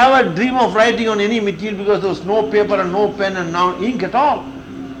people could ever dream of writing on any material, because there was no paper and no pen and no ink at all,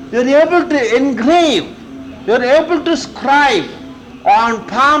 they were able to engrave, they were able to scribe on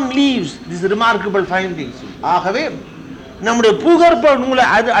palm leaves these remarkable findings. ஆகவே நம்முடைய பூகற்ப நூலை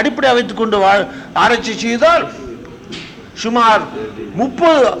அடிப்படையாக வைத்துக் கொண்டு ஆராய்ச்சி செய்தால் சுமார்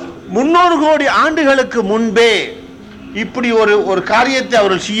 300 கோடி ஆண்டுகளுக்கு முன்பே இப்படி ஒரு காரியத்தை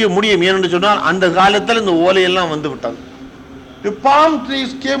அவர்கள் செய்ய முடியும். ஏனென்று சொன்னால் அந்த காலத்தில் இந்த ஓலையெல்லாம் வந்து விட்டது. The palm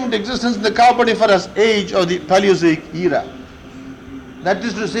trees came into existence in the Carboniferous age of the Paleozoic era. That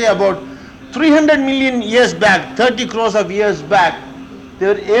is to say about 300 million years back, 30 crores of years back, they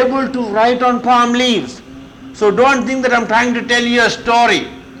were able to write on palm leaves. So don't think that I'm trying to tell you a story,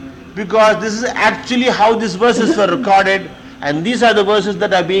 because this is actually how these verses were recorded, and these are the verses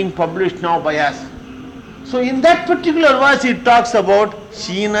that are being published now by us. So in that particular verse it talks about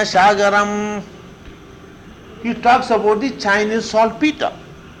Shina Shagaram. He talks about the Chinese saltpeter.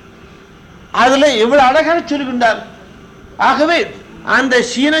 அதில் எவ்வளவு அழகாக சொல்லுகின்றார். ஆகவே அந்த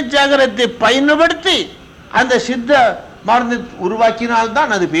சீன சாகரத்தை பயன்படுத்தி அந்த சித்த மருந்து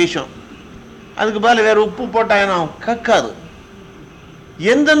உருவாக்கினால்தான் அது பேசும். அதுக்கு பதில் வேற உப்பு போட்டால் கக்காது.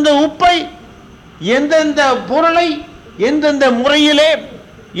 எந்தெந்த உப்பை எந்தெந்த பொருளை எந்தெந்த முறையிலே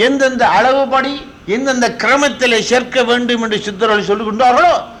எந்தெந்த அளவுபடி எந்தெந்த கிரமத்திலே சேர்க்க வேண்டும் என்று சித்தர்கள்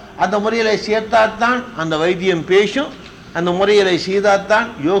சொல்லுகின்றார்களோ அந்த முறையிலே சேர்த்தாத்தான் அந்த வைத்தியம் பேசும், அந்த முறையிலே செய்தாத்தான்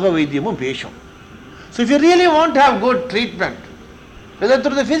யோக வைத்தியமும் பேசும். So if you really want to have good treatment, whether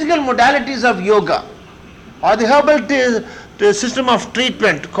through the physical modalities of yoga or the herbal system of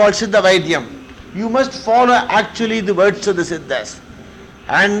treatment called Siddha Vaidyam, you must follow actually the words of the Siddhas.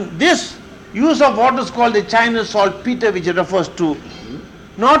 And this use of what is called the Chinese saltpeter, which it refers to,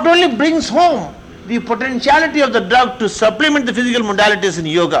 not only brings home the potentiality of the drug to supplement the physical modalities in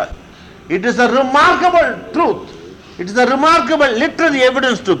yoga, it is a remarkable truth. It is a remarkable literary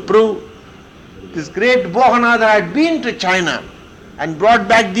evidence to prove this great Bhoganatha had been to China and brought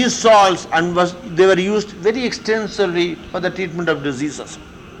back these salts, and they were used very extensively for the treatment of diseases.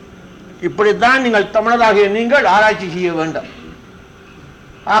 இப்படித்தான் நீங்கள் தமிழராகிய நீங்கள் ஆராய்ச்சி செய்ய வேண்டும்.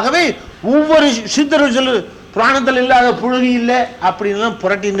 ஆகவே ஒவ்வொரு சித்தர்கள் புராணத்தில் இல்லாத புழுகி இல்லை அப்படின்லாம்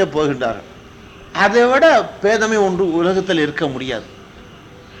புரட்டின்னு போகின்றார்கள். அதை விட பேதமை ஒன்று உலகத்தில் இருக்க முடியாது.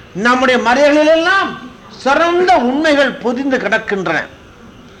 நம்முடைய மறைகளிலெல்லாம் சிறந்த உண்மைகள் பொதிந்து கிடக்கின்றன.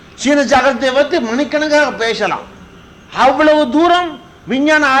 சீன சாகரத்தை பற்றி மணிக்கணக்காக பேசலாம். அவ்வளவு தூரம்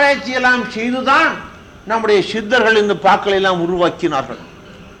விஞ்ஞான ஆராய்ச்சி எல்லாம் செய்துதான் நம்முடைய சித்தர்கள் இந்த பாக்களை எல்லாம் உருவாக்கினார்கள்.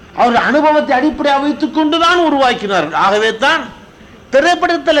 அவர்கள் அனுபவத்தை அடிப்படையாக வைத்துக் கொண்டுதான் உருவாக்கினார்கள். ஆகவே தான்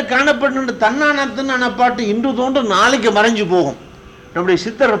திரைப்படத்தில் காணப்படுகின்ற தன்னான பாட்டு இன்று தோன்று நாளைக்கு மறைஞ்சு போகும். நம்முடைய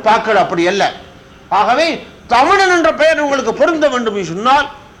சித்தர்கள் பாக்கள் அப்படி அல்ல. ஆகவே தமிழன் என்ற பெயர் உங்களுக்கு பொருந்த வேண்டும் என்று சொன்னால்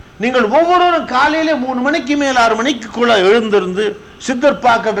நீங்கள் ஒவ்வொருவரும் காலையிலே 3 மணிக்கு மேல் 6 மணிக்குள்ள எழுந்திருந்து சித்தர்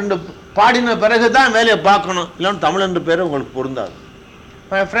பாக்கள் என்று பாடின பிறகுதான் வேலையை பார்க்கணும். இல்லைன்னா தமிழ் என்ற பேர் உங்களுக்கு பொருந்தாது.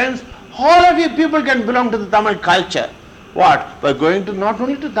 My friends, all of you people can belong to the Tamil culture. What? By going to not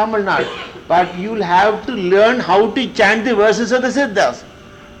only to Tamil Nadu, but you will have to learn how to chant the verses of the Siddhas.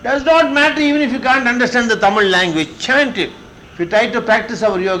 Does not matter even if you can't understand the Tamil language, chant it. If you try to practice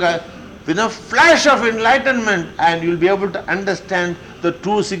our yoga, with a flash of enlightenment, and you will be able to understand the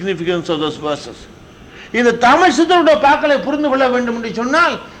true significance of those verses. இந்த தமிழ் சித்தருடைய பாக்களை புரிந்து கொள்ள வேண்டும் என்று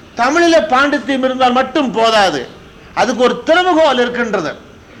சொன்னால் தமிழிலே பாண்டித்யம் இருந்தால் மட்டும் போதாது, அதுக்கு ஒரு திறவுகோல் இருக்கின்றது.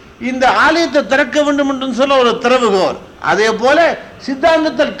 இந்த ஆலயத்தை திறக்க வேண்டும் என்று சொல்ல ஒரு திறவுகோல், அதே போல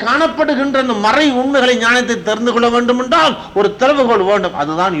சித்தாந்தத்தில் காணப்படுகின்ற அந்த மறை உண்மைகளை ஞானத்தை தெரிந்து கொள்ள வேண்டும் என்றால் ஒரு திறவுகோல் வேண்டும்,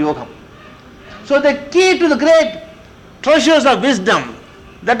 அதுதான் யோகம். So the key to the great treasures of wisdom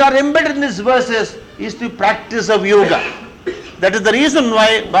that are embedded in these verses is the practice of yoga. That is the reason why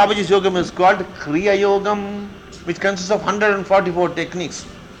Babaji's yogam is called Kriya Yogam, which consists of 144 techniques.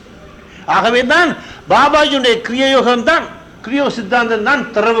 ஆகவே தான் பாபாஜியுடைய கிரியா யோகம் தான், கிரியோ சித்தாந்தம் தான்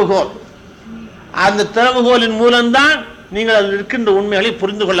திறவுகோல். அந்த திறவுகோலின் மூலம்தான் நீங்கள் அதில் இருக்கின்ற உண்மைகளை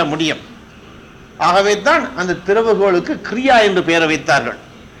புரிந்து கொள்ள முடியும். ஆகவே தான் அந்த திறவுகோலுக்கு கிரியா என்று பெயர் வைத்தார்கள்.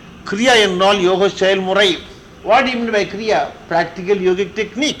 கிரியா என்றால் யோக செயல்முறை. What do you mean by Kriya? Practical yogic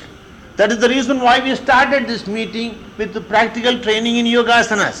technique. That is the reason why we started this meeting with the practical training in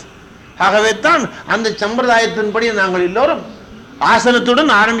yogasanas. ஆகவே தான் அந்த சம்பிரதாயத்தின்படி நாங்கள் எல்லோரும்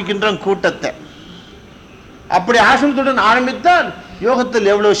ஆசனத்துடன் ஆரம்பிக்கின்றோம் கூட்டத்தை. அப்படி ஆசனத்துடன் ஆரம்பித்தால் யோகத்தில்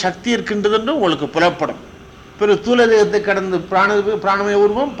எவ்வளவு சக்தி இருக்கின்றது என்று உங்களுக்கு புலப்படும். பிறகு தூலதேகத்தை கடந்து பிராணமய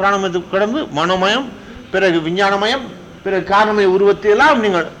உருவம், பிராணமயத்தை கடந்து மனோமயம், பிறகு விஞ்ஞானமயம், பிறகு காரணமய உருவத்தை எல்லாம்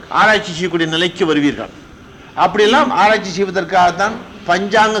நீங்கள் ஆராய்ச்சி செய்யக்கூடிய நிலைக்கு வருவீர்கள். அப்படியெல்லாம் ஆராய்ச்சி செய்வதற்காகத்தான்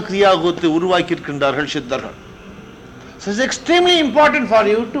பஞ்சாங்க கிரியாகத்தை உருவாக்கி இருக்கின்றார்கள் சித்தர்கள். So it's extremely important for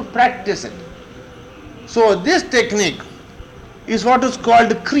you to practice it. So this technique is what is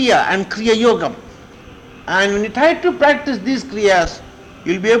called Kriya and Kriya Yogam. And when you try to practice these Kriyas,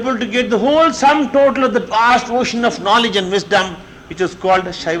 you'll be able to get the whole sum total of the vast ocean of knowledge and wisdom which is called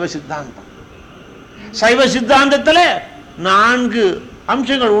Shaiva Siddhanta. Shaiva Siddhantathile 4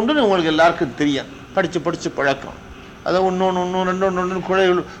 அம்சங்கள் உண்டு, உங்களுக்கு எல்லாருக்கும் தெரியும். படிச்சு பழக்கம், அதை ஒன்று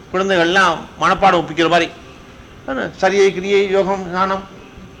குழந்தைகள்லாம் மனப்பாடம் ஒப்பிக்கிற மாதிரி சரியை கிரியை யோகம் ஞானம்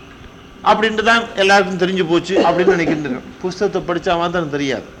அப்படின்ட்டு தான் எல்லாருக்கும் தெரிஞ்சு போச்சு அப்படின்னு நினைக்கின்றேன். புஸ்தகத்தை படித்தா மாத்திரம்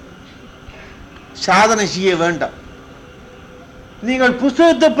தெரியாது, சாதனை செய்ய வேண்டாம். நீங்கள்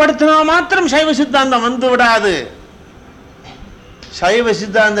புஸ்தகத்தை படுத்தினா மாத்திரம் சைவ சித்தாந்தம் வந்து விடாது. சைவ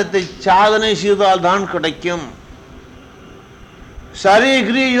சித்தாந்தத்தை சாதனை செய்தால் தான் கிடைக்கும். சரி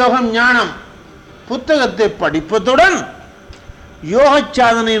கிரிய யோகம் ஞானம் புத்தகத்தை படிப்பதுடன் யோக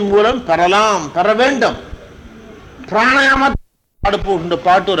சாதனையின் மூலம் பெறலாம், பெற வேண்டும். பிராணாயாம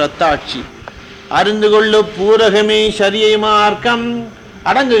பாட்டு ஒரு அத்தாட்சி. அறிந்து கொள்ளு பூரகமே சரியை மார்க்கம்,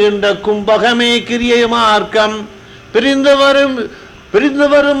 அடங்குகின்ற கும்பகமே கிரியை மார்க்கம், பிரிந்து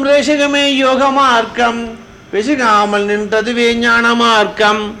வரும் ரேஷகமே யோக மார்க்கம், பெசுகாமல் நின்றதுவே ஞான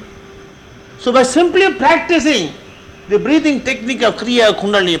மார்க்கம். So by simply practicing the breathing technique of Kriya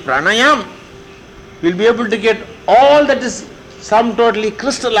Kundalini Pranayam, we'll be able to get all that is sum totally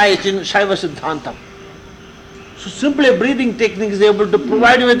crystallized in Shaiva Siddhantam. So simply a breathing technique is able to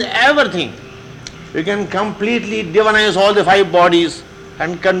provide you with everything. You can completely divinize all the 5 bodies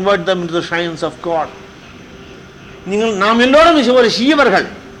and convert them into the shrines of God. நாம் எல்லோரும் ஒரு சீவர்கள்.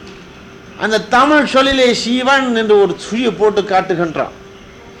 அந்த தமிழ் சொல்லிலே சீவன் என்று ஒரு சுழியை போட்டு காட்டுகின்றான்.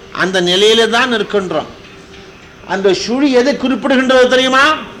 அந்த நிலையில தான் இருக்கின்றோம். அந்த சுழி எதை குறிப்பிடுகின்றது தெரியுமா?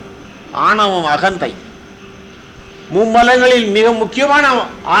 ஆணவம், அகந்தை. மும்மலங்களில் மிக முக்கியமான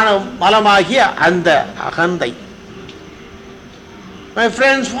மலமாகிய அந்த அகந்தை. My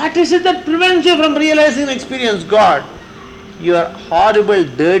friends, what is it that prevents you from realizing and experiencing God? Your horrible,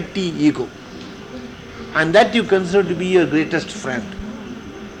 dirty ego. And that you consider to be your greatest friend.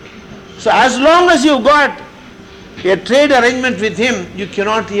 So as long as you got a trade arrangement with him, you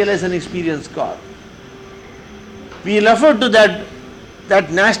cannot realize and experience God. We refer to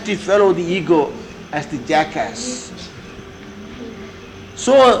that nasty fellow, the ego, as the jackass.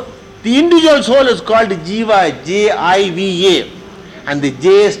 So the individual soul is called Jiva, J-I-V-A, and the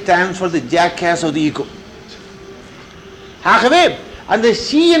J stands for the jackass of the ego. ஆகவே அந்த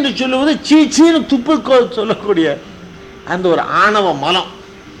C என்று சொல்லுவது சீச்சின்னு துப்பு சொல்லக்கூடிய அந்த ஒரு ஆணவ மலம்.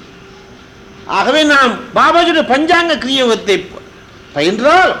 ஆகவே நாம் பாபாஜியுடைய பஞ்சாங்க கிரியத்தை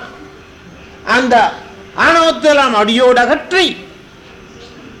பயின்றால் அந்த ஆணவத்தை எல்லாம் அடியோடு அகற்றி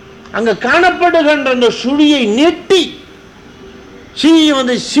அங்கு காணப்படுகின்ற அந்த சுழியை நீட்டி சீ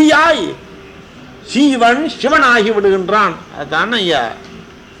வந்து சீயாய் சீவன் சிவனாகி விடுகின்றான். அதுதான் ஐயா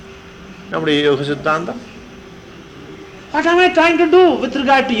நம்முடைய யோக சித்தாந்தம். What am I trying to do with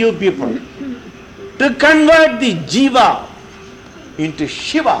regard to you people? To convert the Jiva into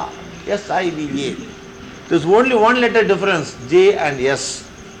Shiva. S-I-V-A. There's only one letter difference, J and S.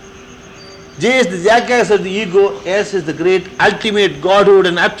 J is the jackass of the ego, S is the great ultimate Godhood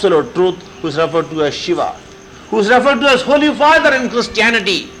and absolute truth, who is referred to as Shiva, who is referred to as Holy Father in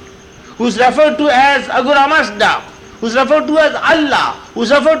Christianity, who is referred to as Ahura Mazda, who is referred to as Allah, who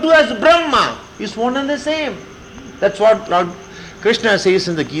is referred to as Brahma, is one and the same. That's what Lord Krishna says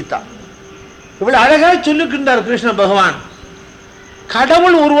in the Gita. இவ்வளவு அழகாக சொல்லுகின்றார் கிருஷ்ண பகவான்.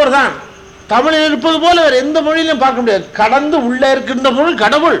 கடவுள் ஒருவர் தான். தமிழில் இருப்பது போல வேறு எந்த மொழியிலும் பார்க்க முடியாது. கடந்து உள்ளே இருக்கின்ற பொருள்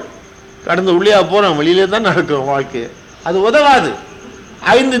கடவுள். கடந்து உள்ளே போறோம், வெளியிலே தான் நடக்கும் வாழ்க்கை. அது உதவாது.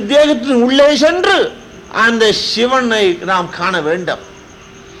 5 தேகத்தின் உள்ளே சென்று அந்த சிவனை நாம் காண வேண்டும்.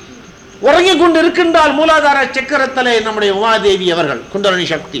 உறங்கிக் கொண்டு இருக்கின்றால் மூலாதார சக்கரத்திலே நம்முடைய உமாதேவி அவர்கள் குண்டலினி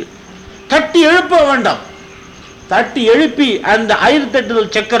சக்தி தட்டி எழுப்ப வேண்டும். தட்டி எழுப்பி அந்த 1008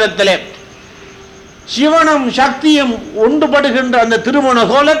 சக்கரத்திலே சிவனும் சக்தியும் ஒன்றுபடுகின்ற அந்த திருமண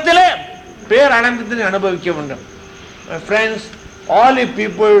கோலத்திலே பேரனந்தத்தை அனுபவிக்க வேண்டும். My friends, all you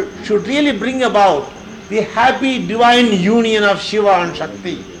people should really bring about the happy divine union of Shiva and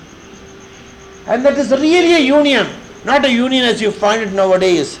Shakti. And that is really a union, not a union as you find it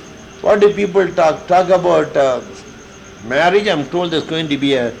nowadays. What do people talk about marriage? I'm told there's going to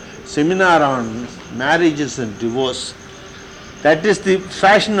be a seminar on marriages and divorce. That is the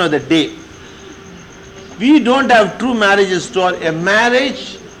fashion of the day. We don't have true marriages at all. A marriage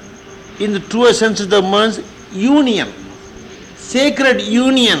in the truest sense of the word, union, sacred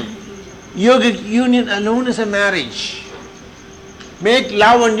union, yogic union alone is a marriage. Make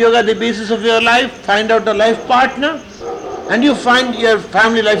love and yoga the basis of your life, find out a life partner, and you find your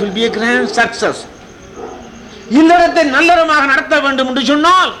family life will be a grand success. இல்லறத்தை நல்லறமாக நடத்த வேண்டும் என்று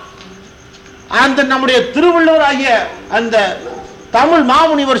சொன்னால் அந்த நம்முடைய திருவள்ளுவர் ஆகிய அந்த தமிழ்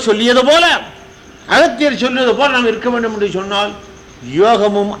மாமுனிவர் சொல்லியது போல, அகத்தியர் சொல்லியது போல நாம் இருக்க வேண்டும் என்று சொன்னால்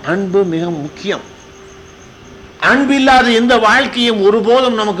யோகமும் அன்பு மிக முக்கியம். அன்பு இல்லாத எந்த வாழ்க்கையும்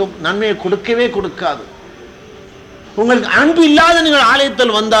ஒருபோதும் நமக்கு நன்மையை கொடுக்கவே கொடுக்காது. உங்களுக்கு அன்பு இல்லாத நீங்கள்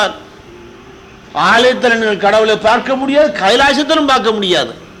ஆலயத்தில் வந்தால் ஆலயத்தில் நீங்கள் கடவுளை பார்க்க முடியாது, கைலாசத்திலும் பார்க்க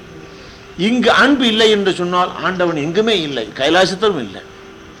முடியாது. இங்கு அன்பு இல்லை என்று சொன்னால் ஆண்டவன் எங்குமே இல்லை, கைலாசத்திலும் இல்லை.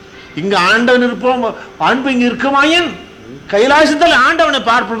 இங்கு ஆண்டவன் இருப்போம், அன்பு இங்கு இருக்குமாயின் கைலாசத்தில் ஆண்டவனை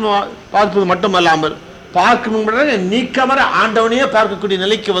பார்ப்பது மட்டுமல்லாமல் பார்க்கணும் நீக்கமர ஆண்டவனையே பார்க்கக்கூடிய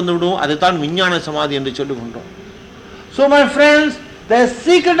நிலைக்கு வந்து விடுவோம். அதைத்தான் விஞ்ஞான சமாதி என்று சொல்லுகின்றோம். So my friends, the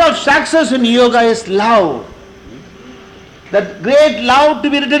secret of success in yoga is love. That great love to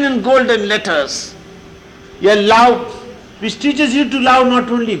be written in golden letters. A love which teaches you to love not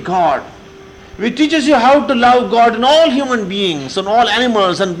only God, which teaches you how to love God in all human beings, and all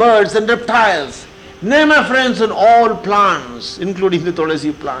animals and birds and reptiles. Name my friends, in all plants, including the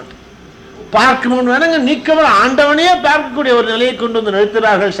Tulasi plant. பார்க்கணும் வேணாங்க நீக்கவர் ஆண்டவனையே பார்க்கக்கூடிய ஒரு நிலையை கொண்டு வந்து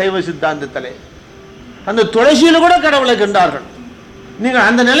நிறுத்துகிறார்கள் சைவ சித்தாந்தத்திலே. அந்த துளசியில கூட கடவுளை கண்டார்கள். நீங்கள்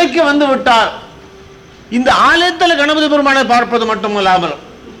அந்த நிலைக்கு வந்து விட்டால் இந்த ஆலயத்தில் கணபதி பெருமானை பார்ப்பது மட்டுமல்லாமல்,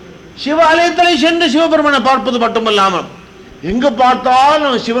 சிவ ஆலயத்தில் சென்று சிவபெருமானை பார்ப்பது மட்டுமல்லாமல், எங்கு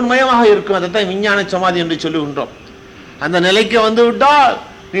பார்த்தாலும் சிவன்மயமாக இருக்கும். அதைத்தான் விஞ்ஞான சமாதி என்று சொல்லுகின்றோம். அந்த நிலைக்கு வந்து விட்டால்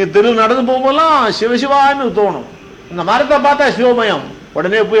நீங்க தெரு நடந்து போகும்போதெல்லாம் சிவசிவான்னு தோணும். அந்த மரத்தை பார்த்தா சிவமயம்.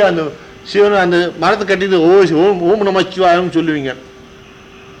 உடனே போய் அந்த சிவன் அந்த மரத்தை கட்டிட்டு ஓம் நமச்சிவாயம் சொல்லுவீங்க.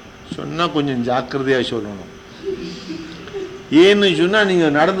 சொன்னா கொஞ்சம் ஜாக்கிரதையாக சொல்லணும். ஏன்னு சொன்னா நீங்க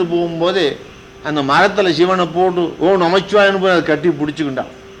நடந்து போகும்போதே அந்த மரத்தில் சிவனை போட்டு ஓம் நமச்சிவாயன்னு போய் அதை கட்டி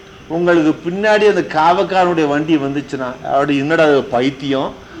பிடிச்சிக்கிட்டான். உங்களுக்கு பின்னாடி அந்த காவக்காரனுடைய வண்டி வந்துச்சுன்னா அப்படி என்னடா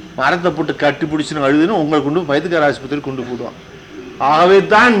பைத்தியம், மரத்தை போட்டு கட்டி பிடிச்சுன்னு அழுதுன்னு உங்களை கொண்டு பைத்தியக்கார ஆஸ்பத்திரி கொண்டு போடுவான். ஆகவே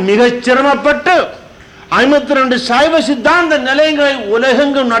தான் மிகச் சிரமப்பட்டு 52 சைவ சித்தாந்த நிலையங்களை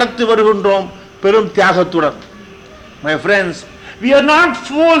உலகெங்கும் நடத்தி வருகின்றோம் பெரும் தியாகத்துடன். My friends, we are not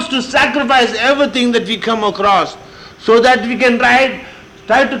fools to sacrifice everything that we come across so that we can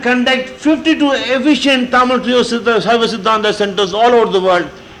try to conduct 52 efficient Tamil Saiva Siddhanta centers all over the world,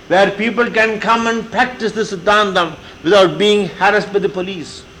 where people can come and practice the Siddhantam without being harassed by the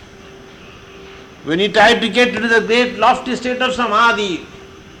police. When you try to get into the great lofty state of Samadhi,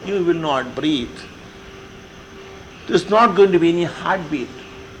 you will not breathe. There's not going to be any heartbeat.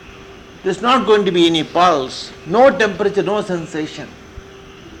 There's not going to be any pulse, no temperature, no sensation.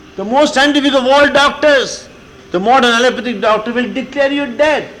 The most scientific of all doctors, the modern allopathic doctor, will declare you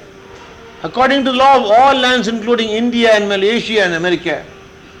dead. According to the law of all lands, including India and Malaysia and America,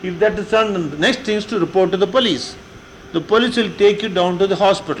 if that is done, the next thing is to report to the police. The police will take you down to the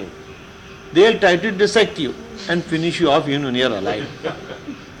hospital. They'll try to dissect you and finish you off even when you're alive.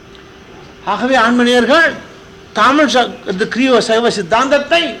 ஆகவே ஆன்மீகர்கள் தமிழ் கிரிய சைவ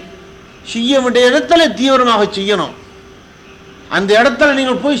சித்தாந்தத்தை செய்ய வேண்டிய இடத்துல தீவிரமாக செய்யணும். அந்த இடத்துல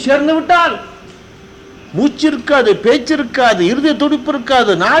நீங்கள் போய் சேர்ந்து விட்டால் மூச்சு இருக்காது, பேச்சு இருக்காது, இருதய துடிப்பு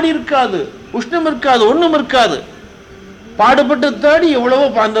இருக்காது, நாடி இருக்காது, உஷ்ணம் இருக்காது, ஒண்ணும் இருக்காது. பாடுபட்டு தேடி எவ்வளவோ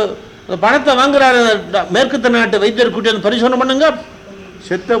அந்த பணத்தை வாங்குறாரு மேற்கத்த நாட்டு வைத்தியர் கூட்டி அந்த பரிசோதனை பண்ணுங்க,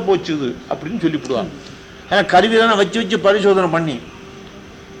 செத்த போச்சுது அப்படின்னு சொல்லிவிடுவாங்க. ஏன்னா கருவியெல்லாம் வச்சு பரிசோதனை பண்ணி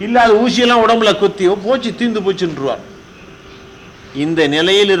இல்லாத ஊசியெல்லாம் உடம்புல குத்தி போச்சு தீந்து போச்சுன்றார். இந்த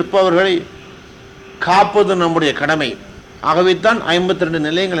நிலையில் இருப்பவர்களை காப்பது நம்முடைய கடமை. ஆகவே தான் 52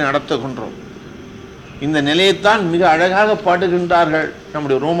 நிலையங்களை நடத்துகின்றோம். இந்த நிலையத்தான் மிக அழகாக பாடுகின்றார்கள்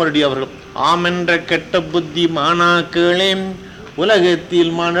நம்முடைய ரோமரடி அவர்கள். ஆமென்ற கெட்ட புத்தி மானாக்களே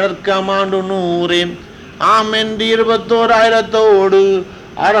உலகத்தில் மாண்டற்கமாண்டு 100 ஆமென்று 21,000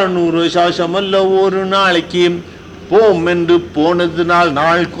 600 சாசமல்ல ஒரு நாளைக்கு போம் என்று போனதுனால்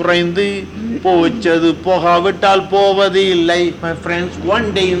நாள் குறைந்து போச்சது போகாவிட்டால் போவது இல்லை. My friends, one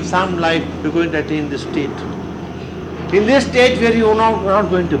day in some life you're going to attain this state. In this state where you are not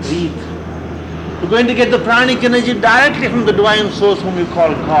going to breathe, you're going to get the pranic energy directly from the divine source whom you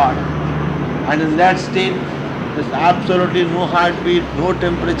call God. And in that state there's absolutely no heartbeat, no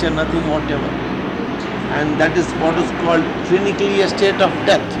temperature, nothing whatever. And that is what is called clinically a state of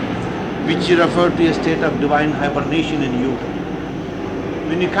death, which you refer to a state of divine hibernation in you.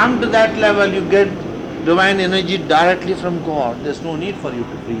 When you come to that level, you get divine energy directly from God. There's no need for you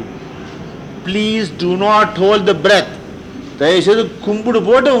to breathe. Please do not hold the breath. தயவுசெய்து கும்பிடு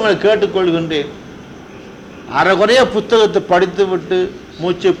போட்டு உங்களை கேட்டுக்கொள்கின்றேன். அறகுறைய புத்தகத்தை படித்து விட்டு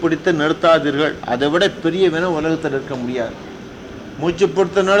மூச்சை பிடித்து நிறுத்தாதீர்கள். அதை விட பெரிய வினை உலகத்தில் இருக்க முடியாது. மூச்சு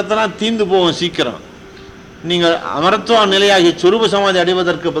பிடித்து நிறுத்தினா தீந்து போகும் சீக்கிரம். நீங்கள் அமரத்துவ நிலையாகி சொரூப சமாதி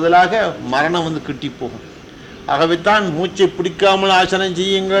அடைவதற்கு பதிலாக மரணம் வந்து கிட்டி போகும். ஆகவே தான் மூச்சை பிடிக்காமல் ஆசனம்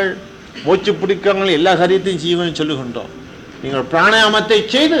செய்யுங்கள், மூச்சு பிடிக்காமல் எல்லா காரியத்தையும் செய்யுங்கள்னு சொல்லுகின்றோம். நீங்கள் பிராணாயாமத்தை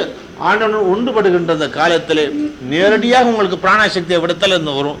செய்து ஆண்டவன் ஒன்றுபடுகின்ற அந்த காலத்திலே நேரடியாக உங்களுக்கு பிராணசக்தியை விடத்தில்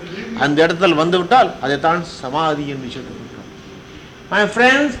இருந்து வரும். அந்த இடத்தில் வந்துவிட்டால் அதைத்தான் சமாதி என்று சொல்லுகின்றோம். My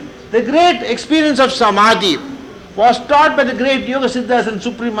friends, the great experience of samadhi was taught by the great Yoga Siddhas and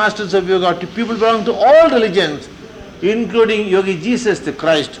Supreme Masters of Yoga to people belonging to all religions, including Yogi Jesus the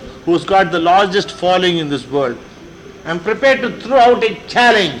Christ, who's got the largest following in this world. I'm prepared to throw out a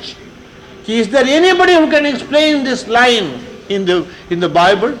challenge. Is there anybody who can explain this line in the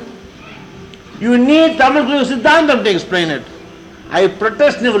Bible? You need Tamil Kriya Siddhantam to explain it. I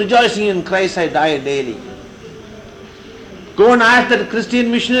protest never rejoicing in Christ, I die daily. Go and ask that Christian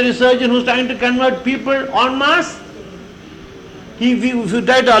missionary surgeon who's trying to convert people en masse. If you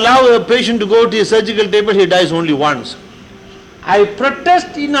try to allow a patient to go to a surgical table, he dies only once. I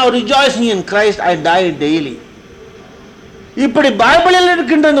protest in our rejoicing in Christ, I die daily. இப்படி பைபிளில்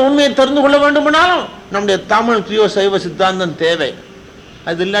இருக்கின்ற அந்த உண்மையை தெரிந்து கொள்ள வேண்டுமானாலும் நம்முடைய தமிழ் கிரியோ சைவ சித்தாந்தம் தேவை.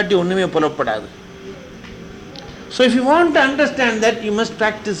 அது இல்லாட்டி ஒண்ணுமே புலப்படாது. So if you want to understand that, you must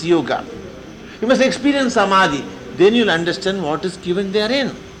practice yoga. You must experience samadhi. Then you'll understand what is given therein.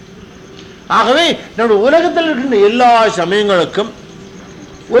 ஆகவே நம்முடைய உலகத்தில் இருக்கின்ற எல்லா சமயங்களுக்கும்,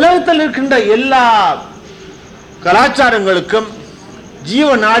 உலகத்தில் இருக்கின்ற எல்லா கலாச்சாரங்களுக்கும் ஜீவ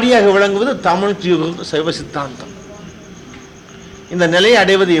நாடியாக விளங்குவது தமிழ் சைவ சித்தாந்தம். இந்த நிலையை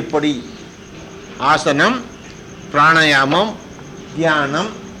அடைவது எப்படி? ஆசனம், பிராணாயாமம், தியானம்,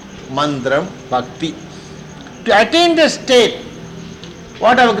 மந்திரம், பக்தி. To attain this state,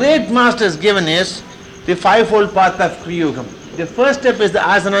 what our great master has given is the fivefold path of Kriya Yoga. The first step is the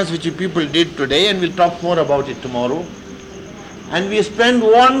asanas which you people did today, and we'll talk more about it tomorrow. And we spent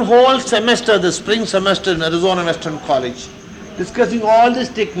one whole semester, the spring semester in Arizona Western College, discussing all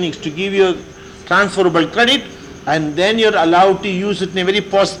these techniques to give you transferable credit, and then you're allowed to use it in a very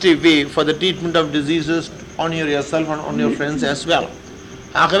positive way for the treatment of diseases on yourself and on your friends as well.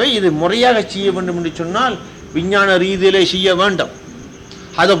 ஆகவே இது முறையாக செய்ய வேண்டும் என்று சொன்னால் விஞ்ஞான ரீதியிலே செய்ய வேண்டும்.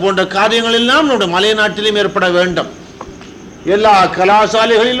 அது போன்ற காரியங்கள் எல்லாம் நம்முடைய மலை நாட்டிலும் ஏற்பட வேண்டும். எல்லா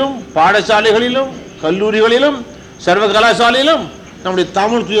கலாசாலைகளிலும், பாடசாலைகளிலும், கல்லூரிகளிலும், சர்வ கலாசாலையிலும் நம்முடைய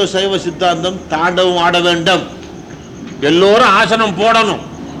தமிழ் கிரியோ சைவ சித்தாந்தம் தாண்டவும் ஆட வேண்டும். எல்லோரும் ஆசனம் போடணும்.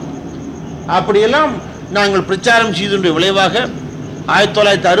 அப்படியெல்லாம் நாங்கள் பிரச்சாரம் செய்தனுடைய விளைவாக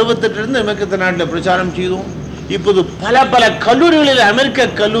 1968 அமெரிக்க நாட்டில் பிரச்சாரம் செய்தோம். இப்போது பல பல கல்லூரிகளிலே,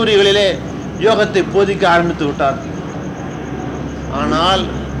 அமெரிக்க கல்லூரிகளிலே யோகத்தை போதிக்க ஆரம்பித்து விட்டார். ஆனால்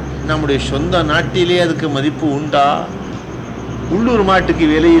நம்முடைய சொந்த நாட்டிலே அதுக்கு மதிப்பு உண்டா? உள்ளூர் மாட்டுக்கு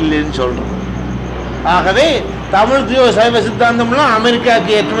விலை இல்லைன்னு சொல்றோம். ஆகவே தமிழ் கிரியோ சைவ சித்தாந்தம்லாம்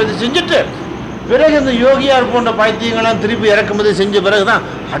அமெரிக்காவுக்கு ஏற்றுமதி செஞ்சுட்டு பிறகு இந்த யோகியார் போன்ற பைத்தியங்கள்லாம் திருப்பி இறக்குமதி செஞ்ச பிறகுதான்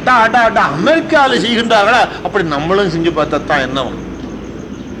அட்டா அட்டா அட்டா அமெரிக்காவில் செய்கின்றார்களா, அப்படி நம்மளும் செஞ்சு பார்த்தா தான் என்ன?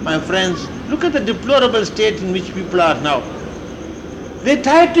 My friends, look at the deplorable state in which people are now. They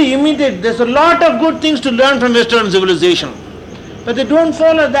try to imitate. There's a lot of good things to learn from Western civilization, but they don't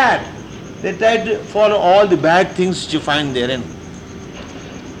follow that. They try to follow all the bad things which you find therein.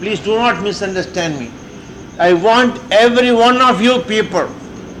 Please do not misunderstand me. I want every one of you people,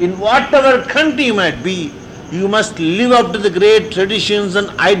 in whatever country you might be, you must live up to the great traditions and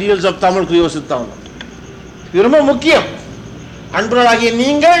ideals of Tamil Kriya Siddhantam. இது ரொம்ப முக்கியம். அன்பர்களாகிய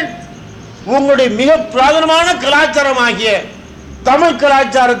நீங்கள் உங்களுடைய மிக பிராதனமான கலாச்சாரமாகிய தமிழ்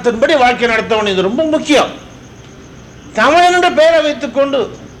கலாச்சாரத்தின்படி வாழ்க்கை நடத்த வேண்டியது இது ரொம்ப முக்கியம். தமிழன் என்ற பெயரை வைத்துக் கொண்டு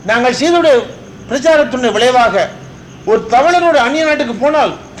நாங்கள் செய்துடைய பிரச்சாரத்தினுடைய விளைவாக ஒரு தமிழனுடைய அந்நிய நாட்டுக்கு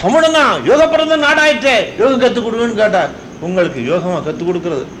போனால் தமிழனா யோக பிறந்த நாடாயிட்டே யோகம் கற்றுக் கொடுங்கன்னு கேட்டார். உங்களுக்கு யோகமா கற்றுக்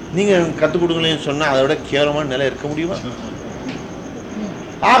கொடுக்கறது நீங்க கற்றுக் கொடுங்களேன்னு சொன்னா அதை விட கேவலமான நிலை இருக்க முடியுமா?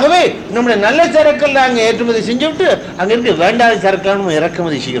 ஆகவே நம்முடைய நல்ல சரக்குகள் அங்க ஏற்றுமதி செஞ்சுவிட்டு அங்க இருக்க வேண்டாத சரக்கான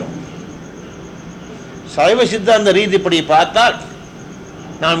இறக்குமதி செய்கிறோம். சைவ சித்தாந்த ரீதிப்படி பார்த்தால்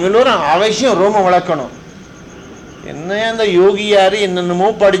நாம் எல்லோரும் அவசியம் ரோமம் வளர்க்கணும். என்ன அந்த யோகியாரு என்னென்னமோ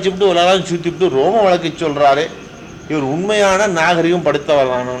படிச்சுட்டு உலகம் சுத்திவிட்டு ரோமம் வளர்க்க சொல்றாரு. இவர் உண்மையான நாகரிகம்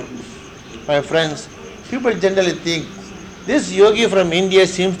படுத்தவரானு. My friends, people generally think this yogi from India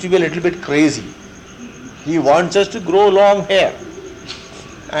seems to be a little bit crazy. He wants us to grow long hair.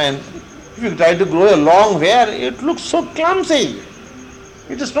 And if you try to grow a long hair, it looks so clumsy.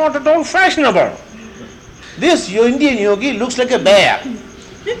 It is not at all fashionable. This Indian yogi looks like a bear.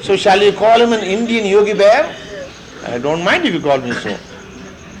 So shall you call him an Indian yogi bear? I don't mind if you call me so.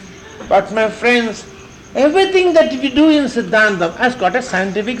 But my friends, everything that we do in Siddhantam has got a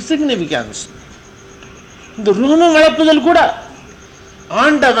scientific significance. இந்த ரூமம் வளர்ப்புதல் கூட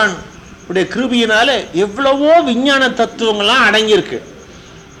ஆண்டவன் உடைய கிருபையினால எவ்வளவோ விஞ்ஞான தத்துவங்கள்லாம் அடங்கியிருக்கு.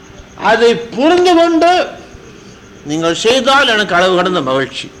 அதை புரிந்து கொண்டு நீங்கள் செய்தால் எனக்கு அளவு கடந்த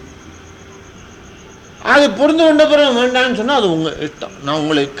மகிழ்ச்சி. அதை புரிந்து கொண்ட பிறகு வேண்டாம்னு சொன்னால் அது உங்க இஷ்டம். நான்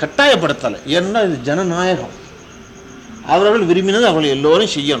உங்களை கட்டாயப்படுத்தலை. ஏன்னா இது ஜனநாயகம். அவர்கள் விரும்பினது அவர்கள்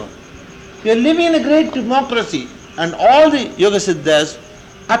எல்லோரும் செய்யணும். You are living in a great democracy, and all the Yoga Siddhas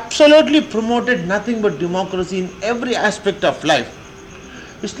absolutely promoted nothing but democracy in every aspect of life.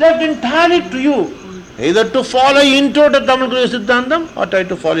 It's left entirely to you, either to follow into the Tamil Kriya Siddhantam or try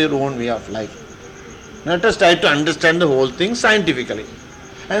to follow your own way of life. Let us try to understand the whole thing scientifically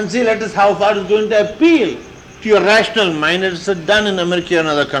and see, let us how far it's going to appeal to your rational mind as it's done in America and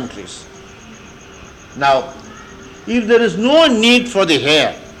other countries. Now, if there is no need for the hair,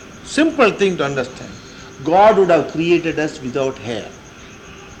 simple thing to understand, God would have created us without hair.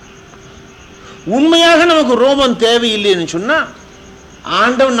 உண்மையாக நமக்கு ரோமம் தேவையில்லைன்னு சொன்னா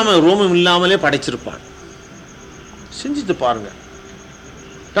ஆண்டவன் நம்ம ரோமம் இல்லாமலே படைச்சிருப்பான். செஞ்சுட்டு பாருங்க.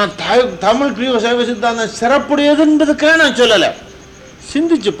 நான் தமிழ் கிறிஸ்தவ சைவ சித்தாந்தம் சிறப்புடையது என்பதுக்காக நான் சொல்லலை.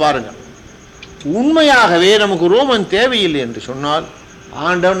 சிந்திச்சு பாருங்க. உண்மையாகவே நமக்கு ரோமம் தேவையில்லை என்று சொன்னால்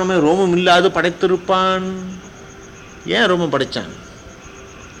ஆண்டவன் நம்ம ரோமம் இல்லாது படைத்திருப்பான். ஏன் ரோமம் படைச்சான்?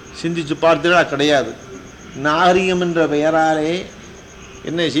 சிந்திச்சு பார்த்தீங்களா? கிடையாது. நாகரிகம் என்ற பெயராலே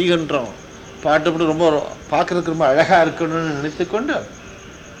என்ன செய்கின்றோம்? பாட்டுப்பட்டு ரொம்ப பார்க்கறதுக்கு ரொம்ப அழகாக இருக்கணும்னு நினைத்து கொண்டு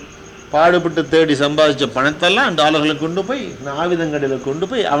பாடுபட்டு தேடி சம்பாதிச்ச பணத்தெல்லாம் டாலர்களை கொண்டு போய் நாவிதங்கடையில் கொண்டு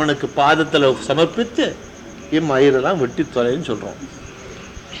போய் அவனுக்கு பாதத்தில் சமர்ப்பித்து மயிரெல்லாம் வெட்டி தொலைன்னு சொல்கிறோம்.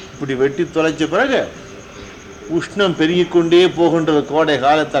 இப்படி வெட்டி தொலைச்ச பிறகு உஷ்ணம் பெருகி கொண்டே போகின்றது. கோடை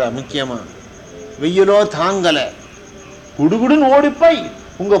காலத்தில் முக்கியமாக வெயிலோ தாங்கலை. குடுகுடுன்னு ஓடிப்போய்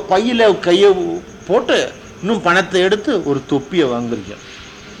உங்கள் பையில் கையை போட்டு இன்னும் பணத்தை எடுத்து ஒரு தொப்பியை வாங்குறீங்க.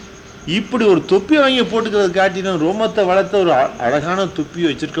 இப்படி ஒரு தொப்பியை வாங்கி போட்டுக்கிறது காட்டிலும் ரோமத்தை வளர்த்த ஒரு அழகான தொப்பியை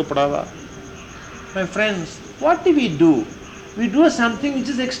வச்சிருக்கப்படாதா? My friends, what do? We do something which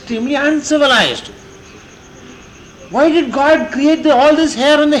is extremely uncivilized. Why did God create all this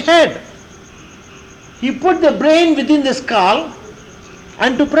hair on the head? He put the brain within the skull,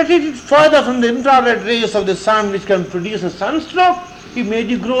 and to protect it further from the infrared rays of the sun which can produce a sunstroke, He made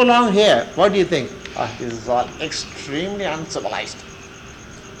you grow long hair. What do you think? This is all extremely uncivilized.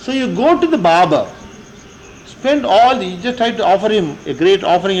 So you go to the barber, spend you just try to offer him a great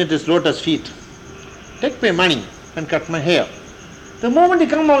offering at his lotus feet. Take my money and cut my hair. The moment you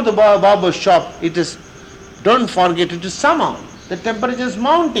come out of the barber shop, don't forget, it is summer. The temperature is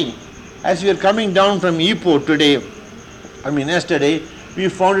mounting. As we are coming down from Ipoh yesterday, we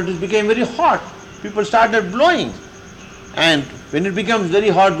found it became very hot. People started blowing. And when it becomes very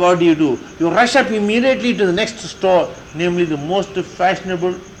hot, what do? You rush up immediately to the next store, namely the most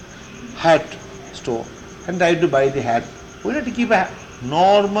fashionable hat store, and try to buy the hat. We have to keep a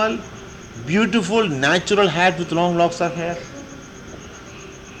normal, beautiful, natural hat with long locks of hair.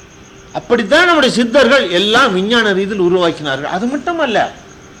 அப்படித்தான் நம்முடைய சித்தர்கள் எல்லாம் விஞ்ஞான ரீதியில் உருவாக்கினார்கள். அது மட்டுமல்ல,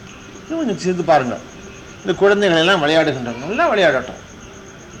 இன்னும் சிந்து பாருங்க, இந்த குழந்தைகள் எல்லாம் விளையாடுகின்றன. நல்லா விளையாடட்டும்.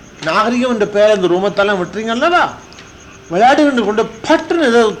 நாகரிகம் என்ற பேர் அந்த ரோமத்தெல்லாம் விட்டுறீங்க அல்லவா? விளையாடுகின்ற கொண்டு பற்றுன்னு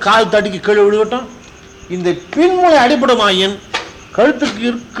ஏதோ கால் தடிக்கு கீழே விழுகட்டும். இந்த பின்மூளை அடிப்படமாயின்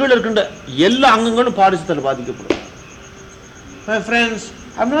கழுத்துக்கு கீழே இருக்கின்ற எல்லா அங்கங்களும் பாரிசத்தில் பாதிக்கப்படும். My friends,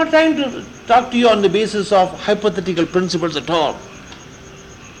 I'm not trying to talk to you on the basis of hypothetical principles at all.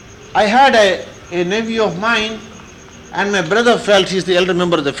 I had a nephew of mine, and my brother felt, he's the elder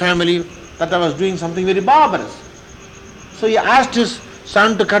member of the family, that I was doing something very barbarous. So he asked his son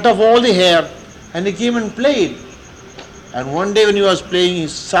to cut off all the hair, and he came and played. And one day when he was playing, he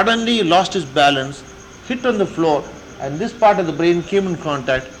suddenly lost his balance, hit on the floor, and this part of the brain came in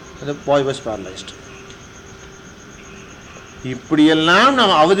contact, and the boy was paralyzed. இப்படியெல்லாம்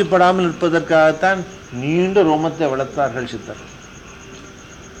நாம் அவதிப்படாமல் இருப்பதற்காகத்தான் நீண்ட ரோமத்தை வளர்த்தார்கள் சித்தர்.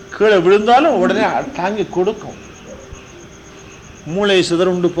 கீழே விழுந்தாலும் உடனே தாங்கி கொடுக்கும். மூளை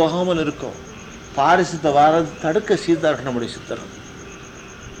சிதறுண்டு போகாமல் இருக்கும். பாரிசத்தை வாரது தடுக்க செய்தார்கள் நம்முடைய சித்தர்.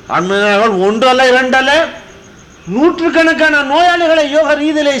 ஆன்மீகர்கள் ஒன்றல்ல இரண்டல்ல நூற்றுக்கணக்கான நோயாளிகளை யோக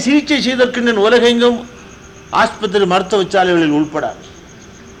ரீதியிலே சிகிச்சை செய்திருக்கின்ற உலகெங்கும் ஆஸ்பத்திரி மருத்துவச்சாலைகளில் உள்பட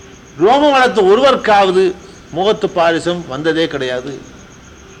ரோமம் வளர்த்த ஒருவருக்காவது முகத்து பாரிசம் வந்ததே கிடையாது.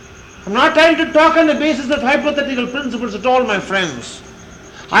 I'm not trying to talk on the basis of hypothetical principles at all, my friends.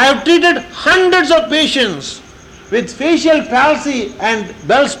 I have treated hundreds of patients with facial palsy and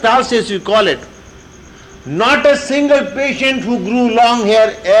Bell's palsy, as you call it. Not a single patient who grew long hair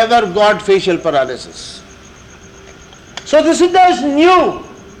ever got facial paralysis. So the Siddhas knew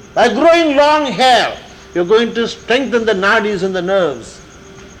by growing long hair, you're going to strengthen the nadis and the nerves.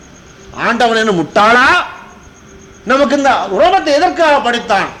 ஆண்டவன் என்ன முட்டாளா? நமக்கு இந்த ரோமத்தை எதற்காக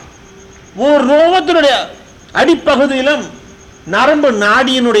படைத்தான்? ஒரு ரோமத்தினுடைய அடிப்பகுதியிலும் நரம்பு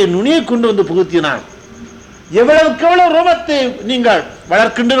நாடியினுடைய நுனியை கொண்டு வந்து புகுத்தினான். எவ்வளவுக்கு எவ்வளவு ரோமத்தை நீங்கள்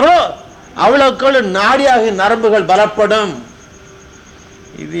வளர்க்கின்றீர்களோ அவ்வளவுக்கு எவ்வளவு நாடியாக நரம்புகள் பலப்படும்.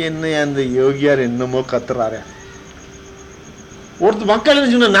 இது என்ன அந்த யோகியார் என்னமோ கத்துறாரு. ஒருத்தர் மக்கள்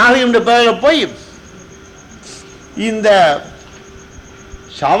என்ன சொன்ன நாகரிகம் பேரில் போய் இந்த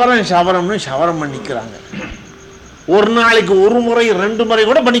சவரம்னு சவரம் பண்ணிக்கிறாங்க. ஒரு நாளைக்கு ஒரு முறை 2 முறை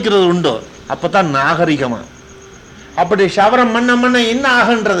கூட பண்ணிக்கிறது உண்டு. அப்பதான் நாகரிகமா. அப்படி சவரம் பண்ண என்ன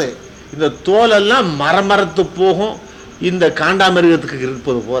ஆகுன்றது? இந்த தோலெல்லாம் மரமரத்து போகும். இந்த காண்டாமிருகத்துக்கு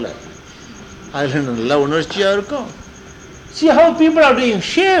இருப்பது போல அதுல நல்ல உணர்ச்சியா இருக்கும். See how people are doing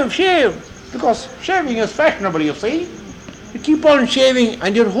shave. Because shaving is fashionable, you see. You keep on shaving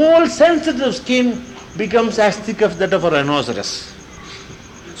and your whole sensitive skin becomes as thick as that of a rhinoceros.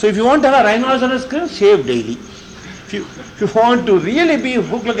 So if you want to have a rhinoceros skin, shave daily. If you want to really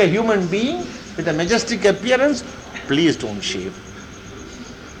look like a human being with a majestic appearance, please don't shave.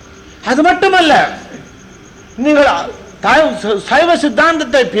 அது மட்டுமல்ல, நீங்கள் சைவ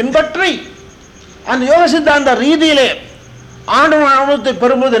சித்தாந்தத்தை பின்பற்றி அந்த யோக சித்தாந்த ரீதியிலே ஆண்டவன் அனுபவத்தை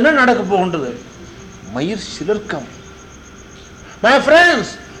பெறும்போது என்ன நடக்க போகின்றது? மயிர் சிலிர்க்கம். My friends,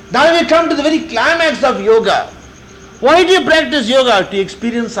 now we come to the very climax of yoga. Why do you practice yoga? To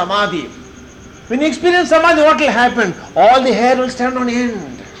experience samadhi. When you experience samadhi, what will happen? All the hair will stand on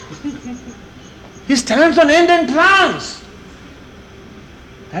end. He stands on end in trance.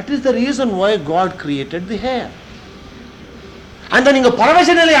 That is the reason why God created the hair. அந்த நீங்க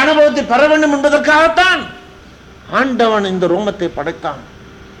பரவச நிலை அனுபவத்தை பெற வேண்டும் என்பதற்காகத்தான் ஆண்டவன் இந்த ரோமத்தை படைத்தான்.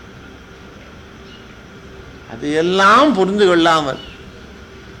 அதையெல்லாம் புரிந்து கொள்ளாமல்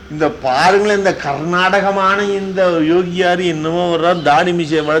இந்த பாருங்களேன், இந்த கர்நாடகமான இந்த யோகியாரி என்னமோ வர்றார், தாடி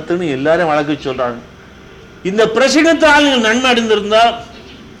மீசையை வளர்த்துன்னு எல்லாரும் வளர்க்க சொல்றாங்க. இந்த பிரசங்கத்தால் நீங்கள் நன்மை அடைந்திருந்தா,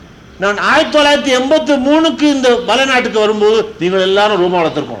 நான் 1983 இந்த மலைநாட்டுக்கு வரும்போது நீங்கள் எல்லாரும் ரோமம்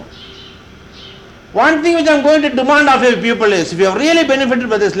வளர்த்துருக்கணும். One thing which I am going to demand of you people is, if you have really benefited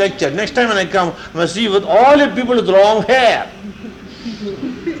by this lecture, next time when I come, I must see with all you people with long hair.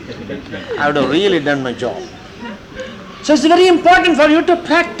 I would have really done my job. So it's very important for you to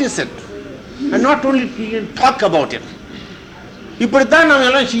practice it and not only talk about it. இப்படித்தான் நாம்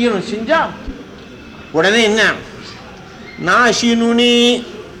எல்லாம் செய்யணும். செஞ்சா உடனே என்ன நாஷினுனி.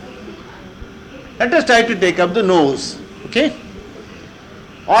 Let us try to take up the nose. Okay?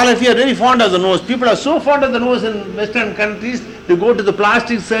 All of you are very fond of the nose. People are so fond of the nose in Western countries, they go to the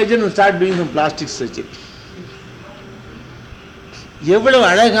plastic surgeon and start doing some plastic surgery. எவ்வளவு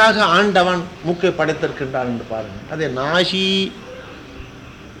அழகாக ஆண்டவன் மூக்கை படைத்திருக்கின்றான் என்று பாருங்க. அதே நாசி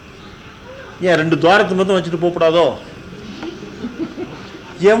ஏன் 2 துவாரத்தை மட்டும் வச்சுட்டு போகக்கூடாதோ?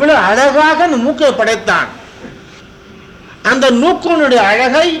 எவ்வளவு அழகாக அந்த மூக்கை படைத்தான். அந்த மூக்கினுடைய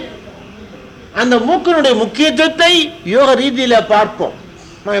அழகை, அந்த மூக்கினுடைய முக்கியத்துவத்தை யோக ரீதியில பார்ப்போம்.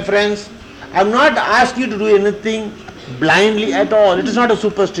 My friends, I am not asking you to do anything blindly at all. It is not a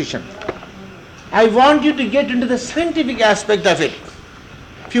superstition. I want you to get into the scientific aspect of it.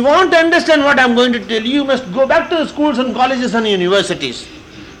 If you want to understand what I am going to tell you, you must go back to the schools and colleges and universities.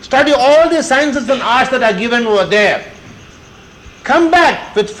 Study all the sciences and arts that are given over there. Come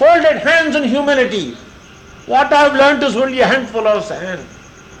back with folded hands and humility. What I have learned is only a handful of sand.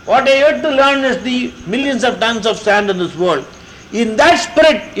 What I have to learn is the millions of tons of sand in this world. In that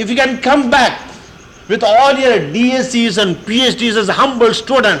spirit, if you can come back with all your DSCs and PhDs as a humble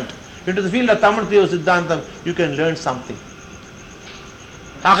student into the field of Tamil Siddhantam, you can learn something.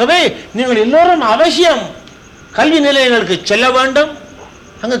 ஆகவே நீங்கள் எல்லோரும் அவசியம் கல்வி நிலையங்களுக்கு செல்ல வேண்டும்.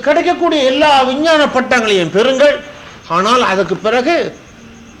 அங்கு கிடைக்கக்கூடிய எல்லா விஞ்ஞான பட்டங்களையும் பெறுங்கள். ஆனால் அதுக்கு பிறகு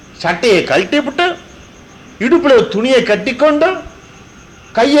சட்டையை கழட்டிவிட்டு, இடுப்பில் துணியை கட்டிக்கொண்டு,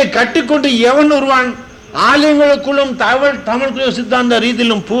 கையை கட்டிக்கொண்டு எவன் ஒருவன் ஆலயங்களுக்குள்ளும் தமிழ் சித்தாந்த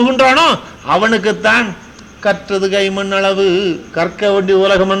ரீதியிலும் புகுகின்றானோ அவனுக்குத்தான் கற்றது கைமண் அளவு, கற்க வேண்டிய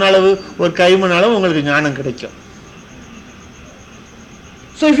உலகமண் அளவு, ஒரு கைமண் அளவு உங்களுக்கு ஞானம் கிடைக்கும்.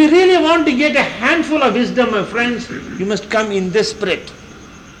 So if you really want to get a handful of wisdom, my friends, you must come in this spirit.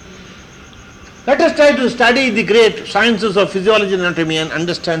 Let us try to study the great sciences of physiology and anatomy and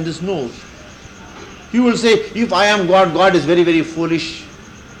understand this nose. You will say, if I am God, God is very, very foolish.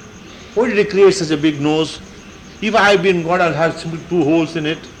 Why did He create such a big nose? If I have been God, I'll have simply 2 holes in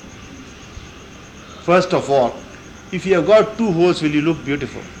it. First of all, if you have got 2 holes, will you look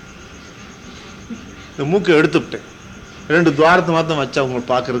beautiful? The மூக்கை எடுத்துட்டு 2 துவாரத்தை மாத்தம் வச்சா உங்களுக்கு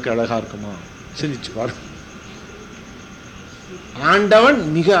பார்க்கறதுக்கு அழகா இருக்குமா? சிந்திச்சு பாருங்க. ஆண்டவன்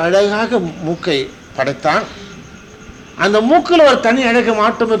மிக அழகாக மூக்கை படைத்தான். அந்த மூக்கில் ஒரு தனி அழகு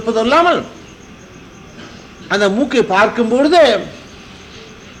மாற்றம் இருப்பது இல்லாமல் அந்த மூக்கை பார்க்கும் பொழுது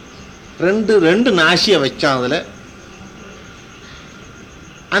 2 நாசியை வச்சான். அதுல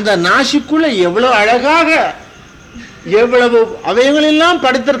அந்த நாசிக்குள்ள எவ்வளவு அழகாக எவ்வளவு அவயங்களெல்லாம்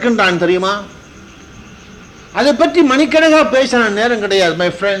படைத்திருக்கின்றான் தெரியுமா? அதை பற்றி மணிக்கணக்காக பேச நேரம் கிடையாது. My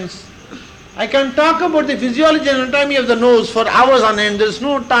friends, I can talk about the physiology and anatomy of the nose for hours on end. There is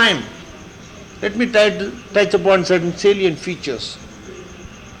no time. Let me try to touch upon certain salient features.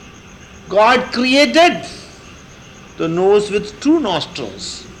 God created the nose with 2 nostrils.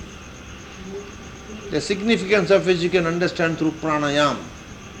 The significance of which you can understand through pranayam.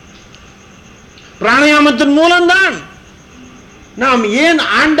 பிராணாயாமத்தின் மூலம்தான் நாம் ஏன்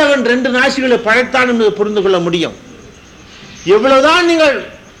ஆண்டவன் 2 நாசிகளை படைத்தான் என்பதை புரிந்து கொள்ள முடியும். எவ்வளவுதான் நீங்கள்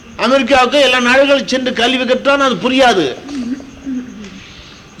அமெரிக்காவுக்கு எல்லா நாடுகளும் சென்று கல்வி கற்றான், அது புரியாது.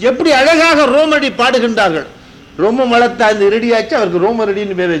 எப்படி அழகாக ரோமடி பாடுகின்றார்கள். ரோமம் வளர்த்த அந்த ரெடியாச்சு, அவருக்கு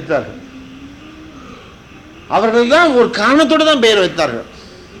ரோமரடின்னு பேர் வைத்தார்கள். அவர்கள் தான் ஒரு காரணத்தோடு தான் பெயர் வைத்தார்கள்.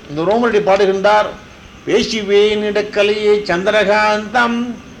 இந்த ரோமரடி பாடுகின்றார், பேசிவேன் இடக்கலையே சந்திரகாந்தம்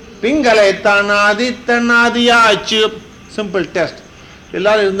பிங்களை தானாதி தன்னாதியாச்சு. Simple test.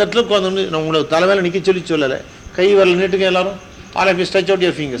 எல்லாரும் இந்த இடத்துல உட்காந்து நான் உங்களுக்கு தலைமையில நிற்க சொல்லலை. கை வரல நீட்டுங்க எல்லாரும். All of you stretch out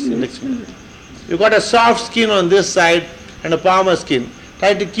your fingers. Index finger. You got a soft skin on this side and a palmar skin.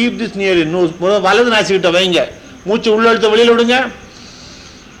 Try to keep this near your nose. வலது நாசிக்கிட்ட வைங்க. மூச்சு உள்ள எடுத்து வெளியில் விடுங்க.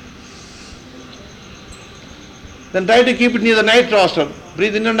 Then try to keep it near the night rostrum.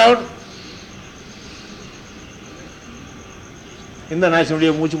 Breathe in and out. இந்த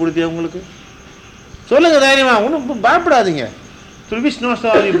நாசினுடைய மூச்சு பிடித்தியா உங்களுக்கு? சொல்லுங்க தைரியமா, ஒன்றும் பயப்படாதீங்க. Through which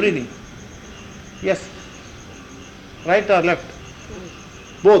nostril are you breathing? Yes. Right or left?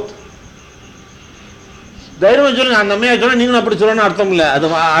 Both. தைரியமா சொல்லுங்க. அந்த அம்மையா சொல்ல நீங்களும் அப்படி சொல்லணும்னு அர்த்தம் இல்லை. அது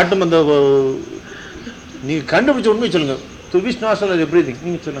ஆட்டும் அந்த நீங்க கண்டுபிடிச்ச உண்மையை சொல்லுங்க. Through which nostril are you breathing?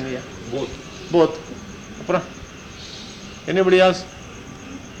 நீங்க சொல்லுங்க. ஐயா both. அப்புறம் anybody else?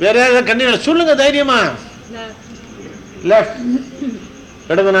 வேற யாராவது கண்டிப்பா சொல்லுங்க தைரியமா. லெஃப்ட்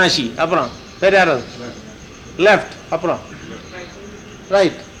இடது நாசி. அப்புறம் வேற யாராவது? லெஃப்ட். அப்புறம்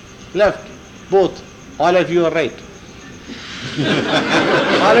right. Left. Both. All of you are right.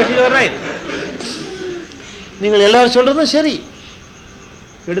 All of you are right. நீங்கள் எல்லாரும் சொல்றதும் சரி.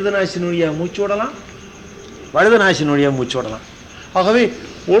 இடது நாசினுடைய மூச்சு விடலாம், வலது நாசினுடைய மூச்சு விடலாம். ஆகவே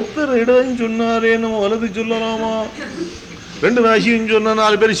ஒருத்தர் இடதுன்னு சொன்னாரே நம்ம வலது சொல்லலாமா? ரெண்டு நாசின்னு சொன்னா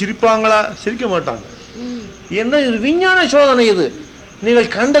 4 பேர் சிரிப்பாங்களா? சிரிக்க மாட்டாங்க. என்ன இது விஞ்ஞான சோதனை. இது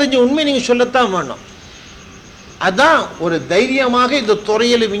நீங்கள் கண்டறிஞ்ச உண்மை நீங்கள் சொல்லத்தான் வேணும். அதான் ஒரு தைரியமாக இந்த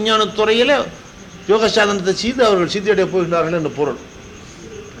துறையில், விஞ்ஞான துறையில் யோக சாதனத்தை செய்து அவர்கள் சித்தியடைய போகின்றார்கள் என்ற பொருள்.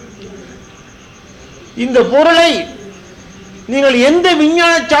 இந்த பொருளை நீங்கள் எந்த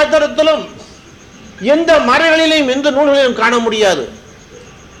விஞ்ஞான சாத்திரத்திலும், எந்த மறைகளிலும், எந்த நூல்களிலும் காண முடியாது.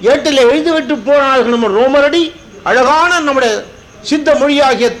 ஏட்டில் எழுதிவிட்டு போனார்கள் நம்ம ரோமரடி. அழகான நம்முடைய சித்த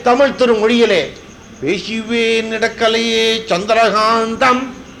மொழியாகிய தமிழ் திருமொழியிலே பேசிவேன் இடக்கலையே சந்திரகாந்தம்.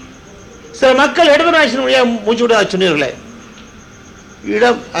 சில மக்கள் இடது நாசின் மொழியாக மூச்சு விட சொன்னீர்களே.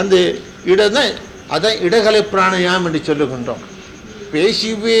 இடம், அந்த இடம் தான், அதான் இடகலை பிராணாயாமம் என்று சொல்லுகின்றோம்.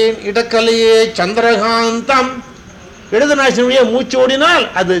 பேசிவேன் இடக்கலையே சந்திரகாந்தம். இடது நாசின் மொழியாக மூச்சு ஓடினால்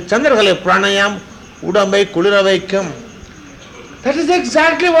அது சந்திரகலை பிராணாயாமம், உடம்பை குளிர வைக்கும். That is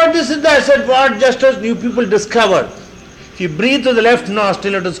exactly what the Siddha said, what just as new people discovered. If you breathe through the left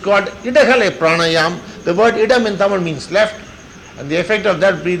nostril, it is called Idagale Pranayam. The word Idam in Tamil means left, and the effect of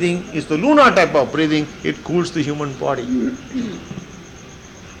that breathing is the lunar type of breathing. It cools the human body.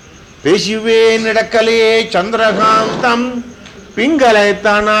 Peshiven Idakale Chandrakantam Pingale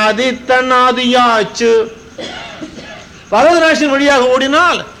Tanadi Tanadiyach. வலது நாசின் வழியாக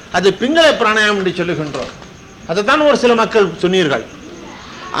ஓடினால் அது பிங்கள பிராணாயாமம் என்று சொல்லுகின்றோம். அதைத்தான் ஒரு சில மக்கள் சொன்னீர்கள்.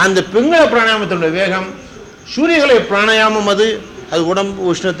 அந்த பிங்கள பிராணாயாமத்தினுடைய வேகம் சூரியகலை பிராணாயாமம். அது உடம்பு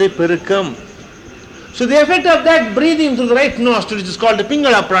உஷ்ணத்தை பெருக்கும். So the effect of that breathing through the right nostril, which is called the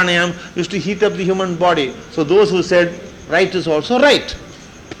Pingala pranayam, is to heat up the human body. So those who said right is also right.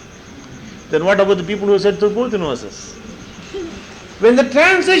 Then what about the people who said through both noses? When the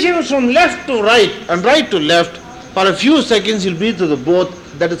transition is from left to right and right to left, for a few seconds you'll breathe through the both.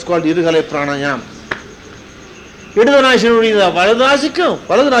 That is called Irugale pranayam. இடது நாசினுடைய வலது நாசிக்கும்,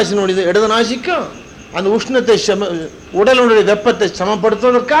 வலது நாசினுடைய இடது நாசிக்கும் அந்த உஷ்ணத்தை உடலுடைய வெப்பத்தை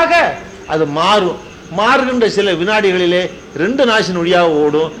சமப்படுத்துவதற்காக அது மாறுகின்ற சில வினாடிகளிலே 2 நாசின் வழியாக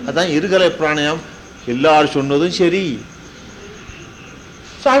ஓடும். அதான் இருகலை பிராணாயாமம். எல்லாரும் சொன்னதும் சரி.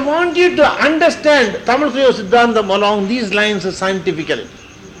 So I want you to understand Tamil Kriya Siddhantam along these lines scientifically.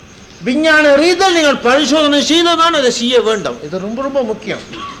 விஞ்ஞான ரீதியில் நீங்கள் பரிசோதனை செய்துதான் அதை செய்ய வேண்டும். இது ரொம்ப ரொம்ப முக்கியம்.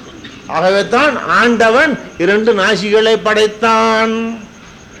 ஆகவே தான் ஆண்டவன் 2 நாசிகளை படைத்தான்.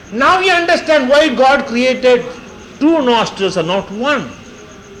 Now you understand why God created 2 nostrils and not 1.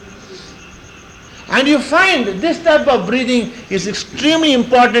 And you find this type of breathing is extremely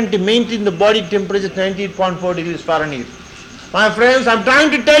important to maintain the body temperature 98.4 degrees Fahrenheit. My friends, I'm trying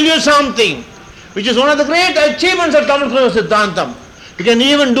to tell you something which is one of the great achievements of Tamil Kriya Siddhantam. You can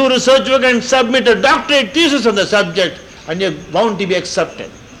even do research work and submit a doctorate thesis on the subject and you're bound to be accepted.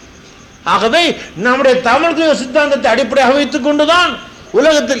 ஆகவே நம்முடைய தமிழ் கிரியா சித்தாந்தத்தை அடிப்படையாக வைத்துக் கொண்டுதான்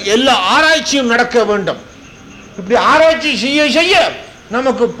உலகத்தில் எல்லா ஆராய்ச்சியும் நடக்க வேண்டும். இப்படி ஆராய்ச்சி செய்ய செய்ய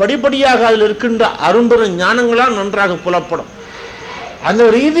நமக்கு படிப்படியாக அதில் இருக்கின்ற அரும்பெரும் ஞானங்களால் நன்றாக புலப்படும். அந்த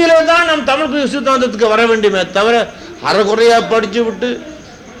ரீதியில தான் நம் தமிழ் கிரியா சித்தாந்தத்துக்கு வர வேண்டுமே தவிர அரைகுறையா படிச்சு விட்டு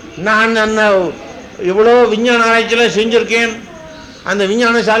நான் என்ன இவ்வளோ விஞ்ஞான ஆராய்ச்சியெல்லாம் செஞ்சிருக்கேன், அந்த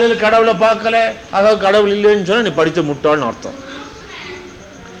விஞ்ஞான சாலையில் கடவுளை பார்க்கல, அதாவது கடவுள் இல்லைன்னு சொன்னா நீ படித்த முட்டாள்னு அர்த்தம்.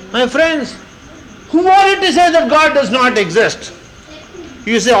 My friends, who are you to say that God does not exist?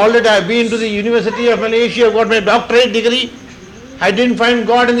 You say, already I have been to the University of Malaysia, got my doctorate degree, I didn't find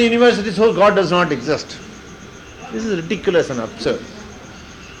God in the university, so God does not exist. This is ridiculous and absurd.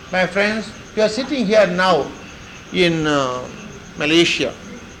 My friends, you are sitting here now in Malaysia.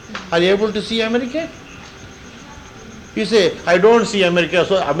 Are you able to see America? You say, I don't see America,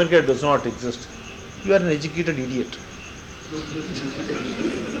 so America does not exist. You are an educated idiot.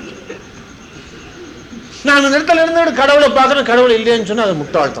 நான் அந்த நேரத்தில் இருந்து கடவுளை பார்க்குறேன், கடவுள் இல்லைன்னு சொன்னால் அது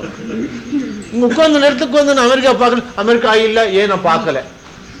முட்டாள்தான். இங்கே உட்கார்ந்த நேரத்துக்கு வந்து நான் அமெரிக்கா பார்க்கணும், அமெரிக்கா இல்லை, ஏன் நான் பார்க்கல,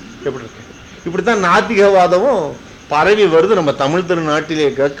 எப்படி இருக்கு? இப்படித்தான் நாத்திகவாதமும் பரவி வருது நம்ம தமிழ் திருநாட்டிலே.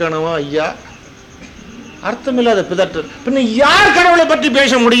 கேட்கணுமா ஐயா? அர்த்தமில்லாத பிதற்றல். பின்ன யார் கடவுளை பற்றி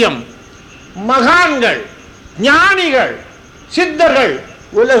பேச முடியும்? மகான்கள், ஞானிகள், சித்தர்கள்,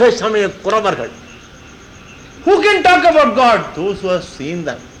 உலக சமய குறவர்கள். Who can talk about God? Those who have seen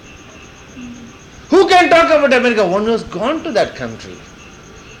them. Who can talk about America? One who has gone to that country.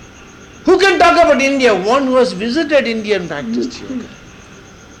 Who can talk about India? One who has visited India and practiced yoga.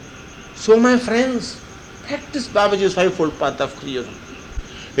 So my friends, practice Babaji's fivefold path of Kriya.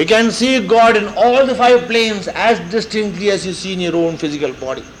 You can see God in all the five planes as distinctly as you see in your own physical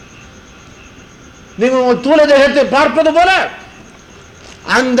body. நீங்கள் தூள தேகத்தை பார்ப்பது போல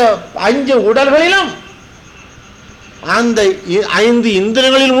அந்த 5 உடல்களிலும் அந்த 5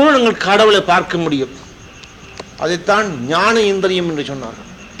 இந்திரியங்களில் மூலம் நீங்கள் கடவுளை பார்க்க முடியும். அதைத்தான் ஞான இந்திரியம் என்று சொன்னார்கள்.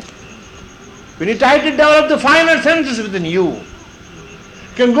 When you try to develop the finer senses within you,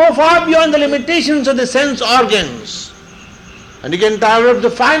 you can go far beyond the limitations of the sense organs, and you can develop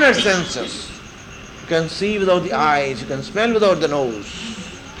the finer senses. You can see without the eyes, you can smell without the nose,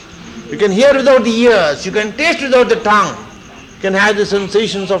 you can hear without the ears, you can taste without the tongue, you can have the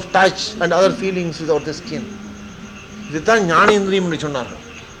sensations of touch and other feelings without the skin. இதுதான் ஞானேந்திரியம் என்று சொன்னார்கள்.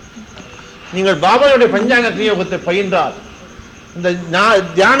 நீங்கள் பாபாவுடைய பஞ்சாங்க கிரியோகத்தை பயின்றால், இந்த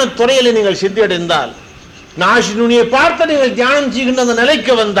தியான துறையில் நீங்கள் சித்தி அடைந்தால், நாசி நுனியை பார்த்து நீங்கள் தியானம் செய்கின்ற அந்த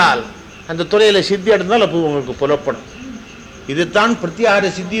நிலைக்கு வந்தால், அந்த துறையில் சித்தி அடைந்தால் அப்போ உங்களுக்கு புலப்படும். இதுதான்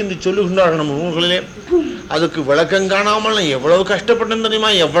பிரத்யார சித்தி என்று சொல்லுகின்றார்கள் நம்ம நூல்களிலே. அதுக்கு விளக்கம் காணாமல் எவ்வளவு கஷ்டப்பட்டேன் தெரியுமா?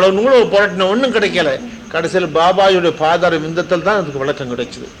 எவ்வளவு நூலை புரட்டின ஒன்றும் கிடைக்கல. கடைசியில் பாபாவுடைய பாதார விந்தத்தில் தான் அதுக்கு விளக்கம்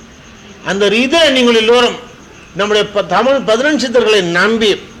கிடைச்சது. அந்த ரீதியில் நீங்கள் எல்லோரும் நம்முடைய தமிழ் 15 சித்தர்களை நம்பி,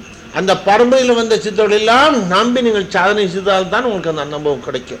 அந்த பரம்பரையில் வந்த சித்தர்கள் எல்லாம் நம்பி நீங்கள் சாதனை செய்தால்தான் உங்களுக்கு அந்த அனுபவம்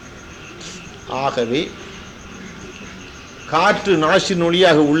கிடைக்கும். ஆகவே காற்று நாசின்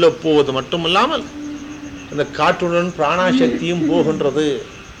ஒளியாக உள்ள போவது மட்டுமல்லாமல் அந்த காற்றுடன் பிராணாசக்தியும் போகின்றது.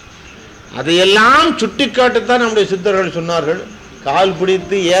 அதையெல்லாம் சுட்டிக்காட்டுத்தான் நம்முடைய சித்தர்கள் சொன்னார்கள், கால்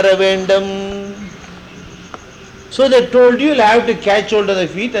பிடித்து ஏற வேண்டும். So they told you you'll have to catch hold of the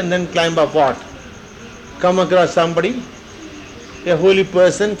feet and then climb up what? Come across somebody, a holy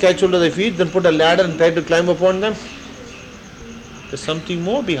person, catch hold of the feet, then put a ladder and try to climb upon them. There's something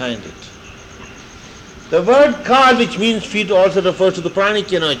more behind it. The word kal, which means feet, also refers to the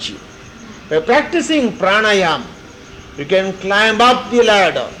pranic energy. By practicing pranayama, you can climb up the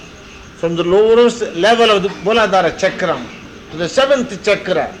ladder from the lowest level of the Muladhara chakram to the 7th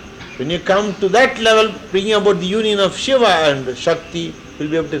chakra. When you come to that level, bringing about the union of Shiva and Shakti,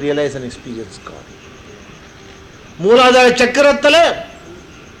 you'll be able to realize and experience God. மூலாதார சக்கரத்தில்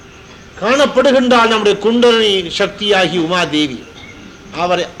காணப்படுகின்றால் நம்முடைய குண்டலினி சக்தியாகி உமாதேவி.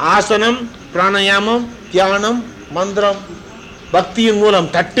 அவரை ஆசனம், பிராணாயாமம், தியானம், மந்திரம், பக்தியின் மூலம்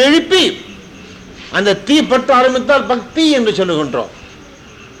தட்டெழுப்பி அந்த தீ பற்ற ஆரம்பித்தால் பக்தி என்று சொல்லுகின்றோம்.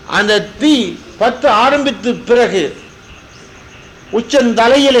 அந்த தீ பற்ற ஆரம்பித்த பிறகு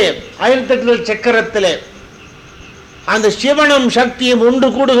உச்சந்தலையிலே 1008 சக்கரத்திலே அந்த சிவனும் சக்தியும் ஒன்று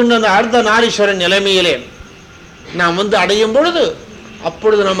கூடுகின்ற அந்த அர்த்த நாரீஸ்வரன் நிலைமையிலே நாம் அடையும் பொழுது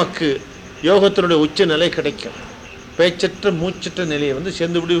அப்பொழுது நமக்கு யோகத்தினுடைய உச்ச நிலை கிடைக்கும். பேச்சற்ற மூச்சற்ற நிலையை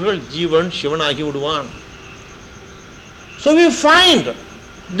சேர்ந்து விடுவீர்கள், ஜீவன் சிவனாகி விடுவான். So we find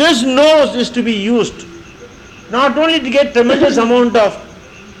this nose is to be used not only to get tremendous amount of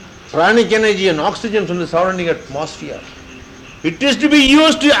pranic energy and oxygen from the surrounding atmosphere. It is to be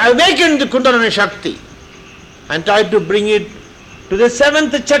used to awaken the Kundalini Shakti and try to bring it to the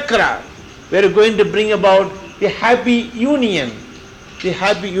 7th chakra, where we're going to bring about the happy union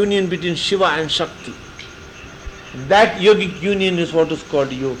between Shiva and Shakti. That yogic union is what is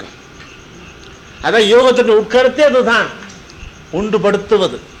called yoga. அதான் யோகத்தின் உட்கருத்தே அதுதான்,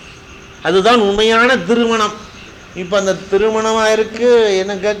 ஒன்றுபடுத்துவது. அதுதான் உண்மையான திருமணம். இப்போ அந்த திருமணமாக இருக்கு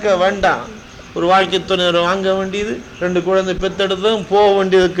என்ன கேட்க வேண்டாம். ஒரு வாழ்க்கை துணை வாங்க வேண்டியது, 2 குழந்தை பெற்றெடுத்ததும் போக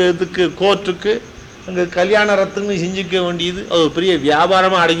வேண்டியதுக்கு இதுக்கு கோர்ட்டுக்கு அங்கே கல்யாண ரத்துன்னு செஞ்சுக்க வேண்டியது அது ஒரு பெரிய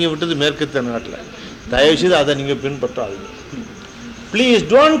வியாபாரமாக அடங்கி விட்டது மேற்கத்திய நாட்டில். தயவுசெய்து அதை நீங்கள் பின்பற்றாதீங்க. Please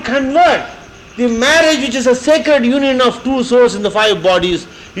don't convert the marriage which is a sacred union of two souls in the five bodies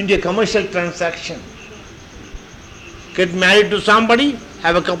into a commercial transaction. Get married to somebody,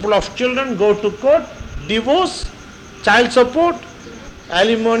 have a couple of children, go to court, divorce, child support,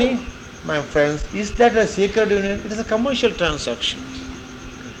 alimony. My friends, is that a sacred union? It is a commercial transaction.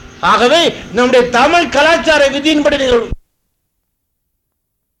 ஆகவே நம்முடைய தமிழ் கலாச்சார விதியின்படி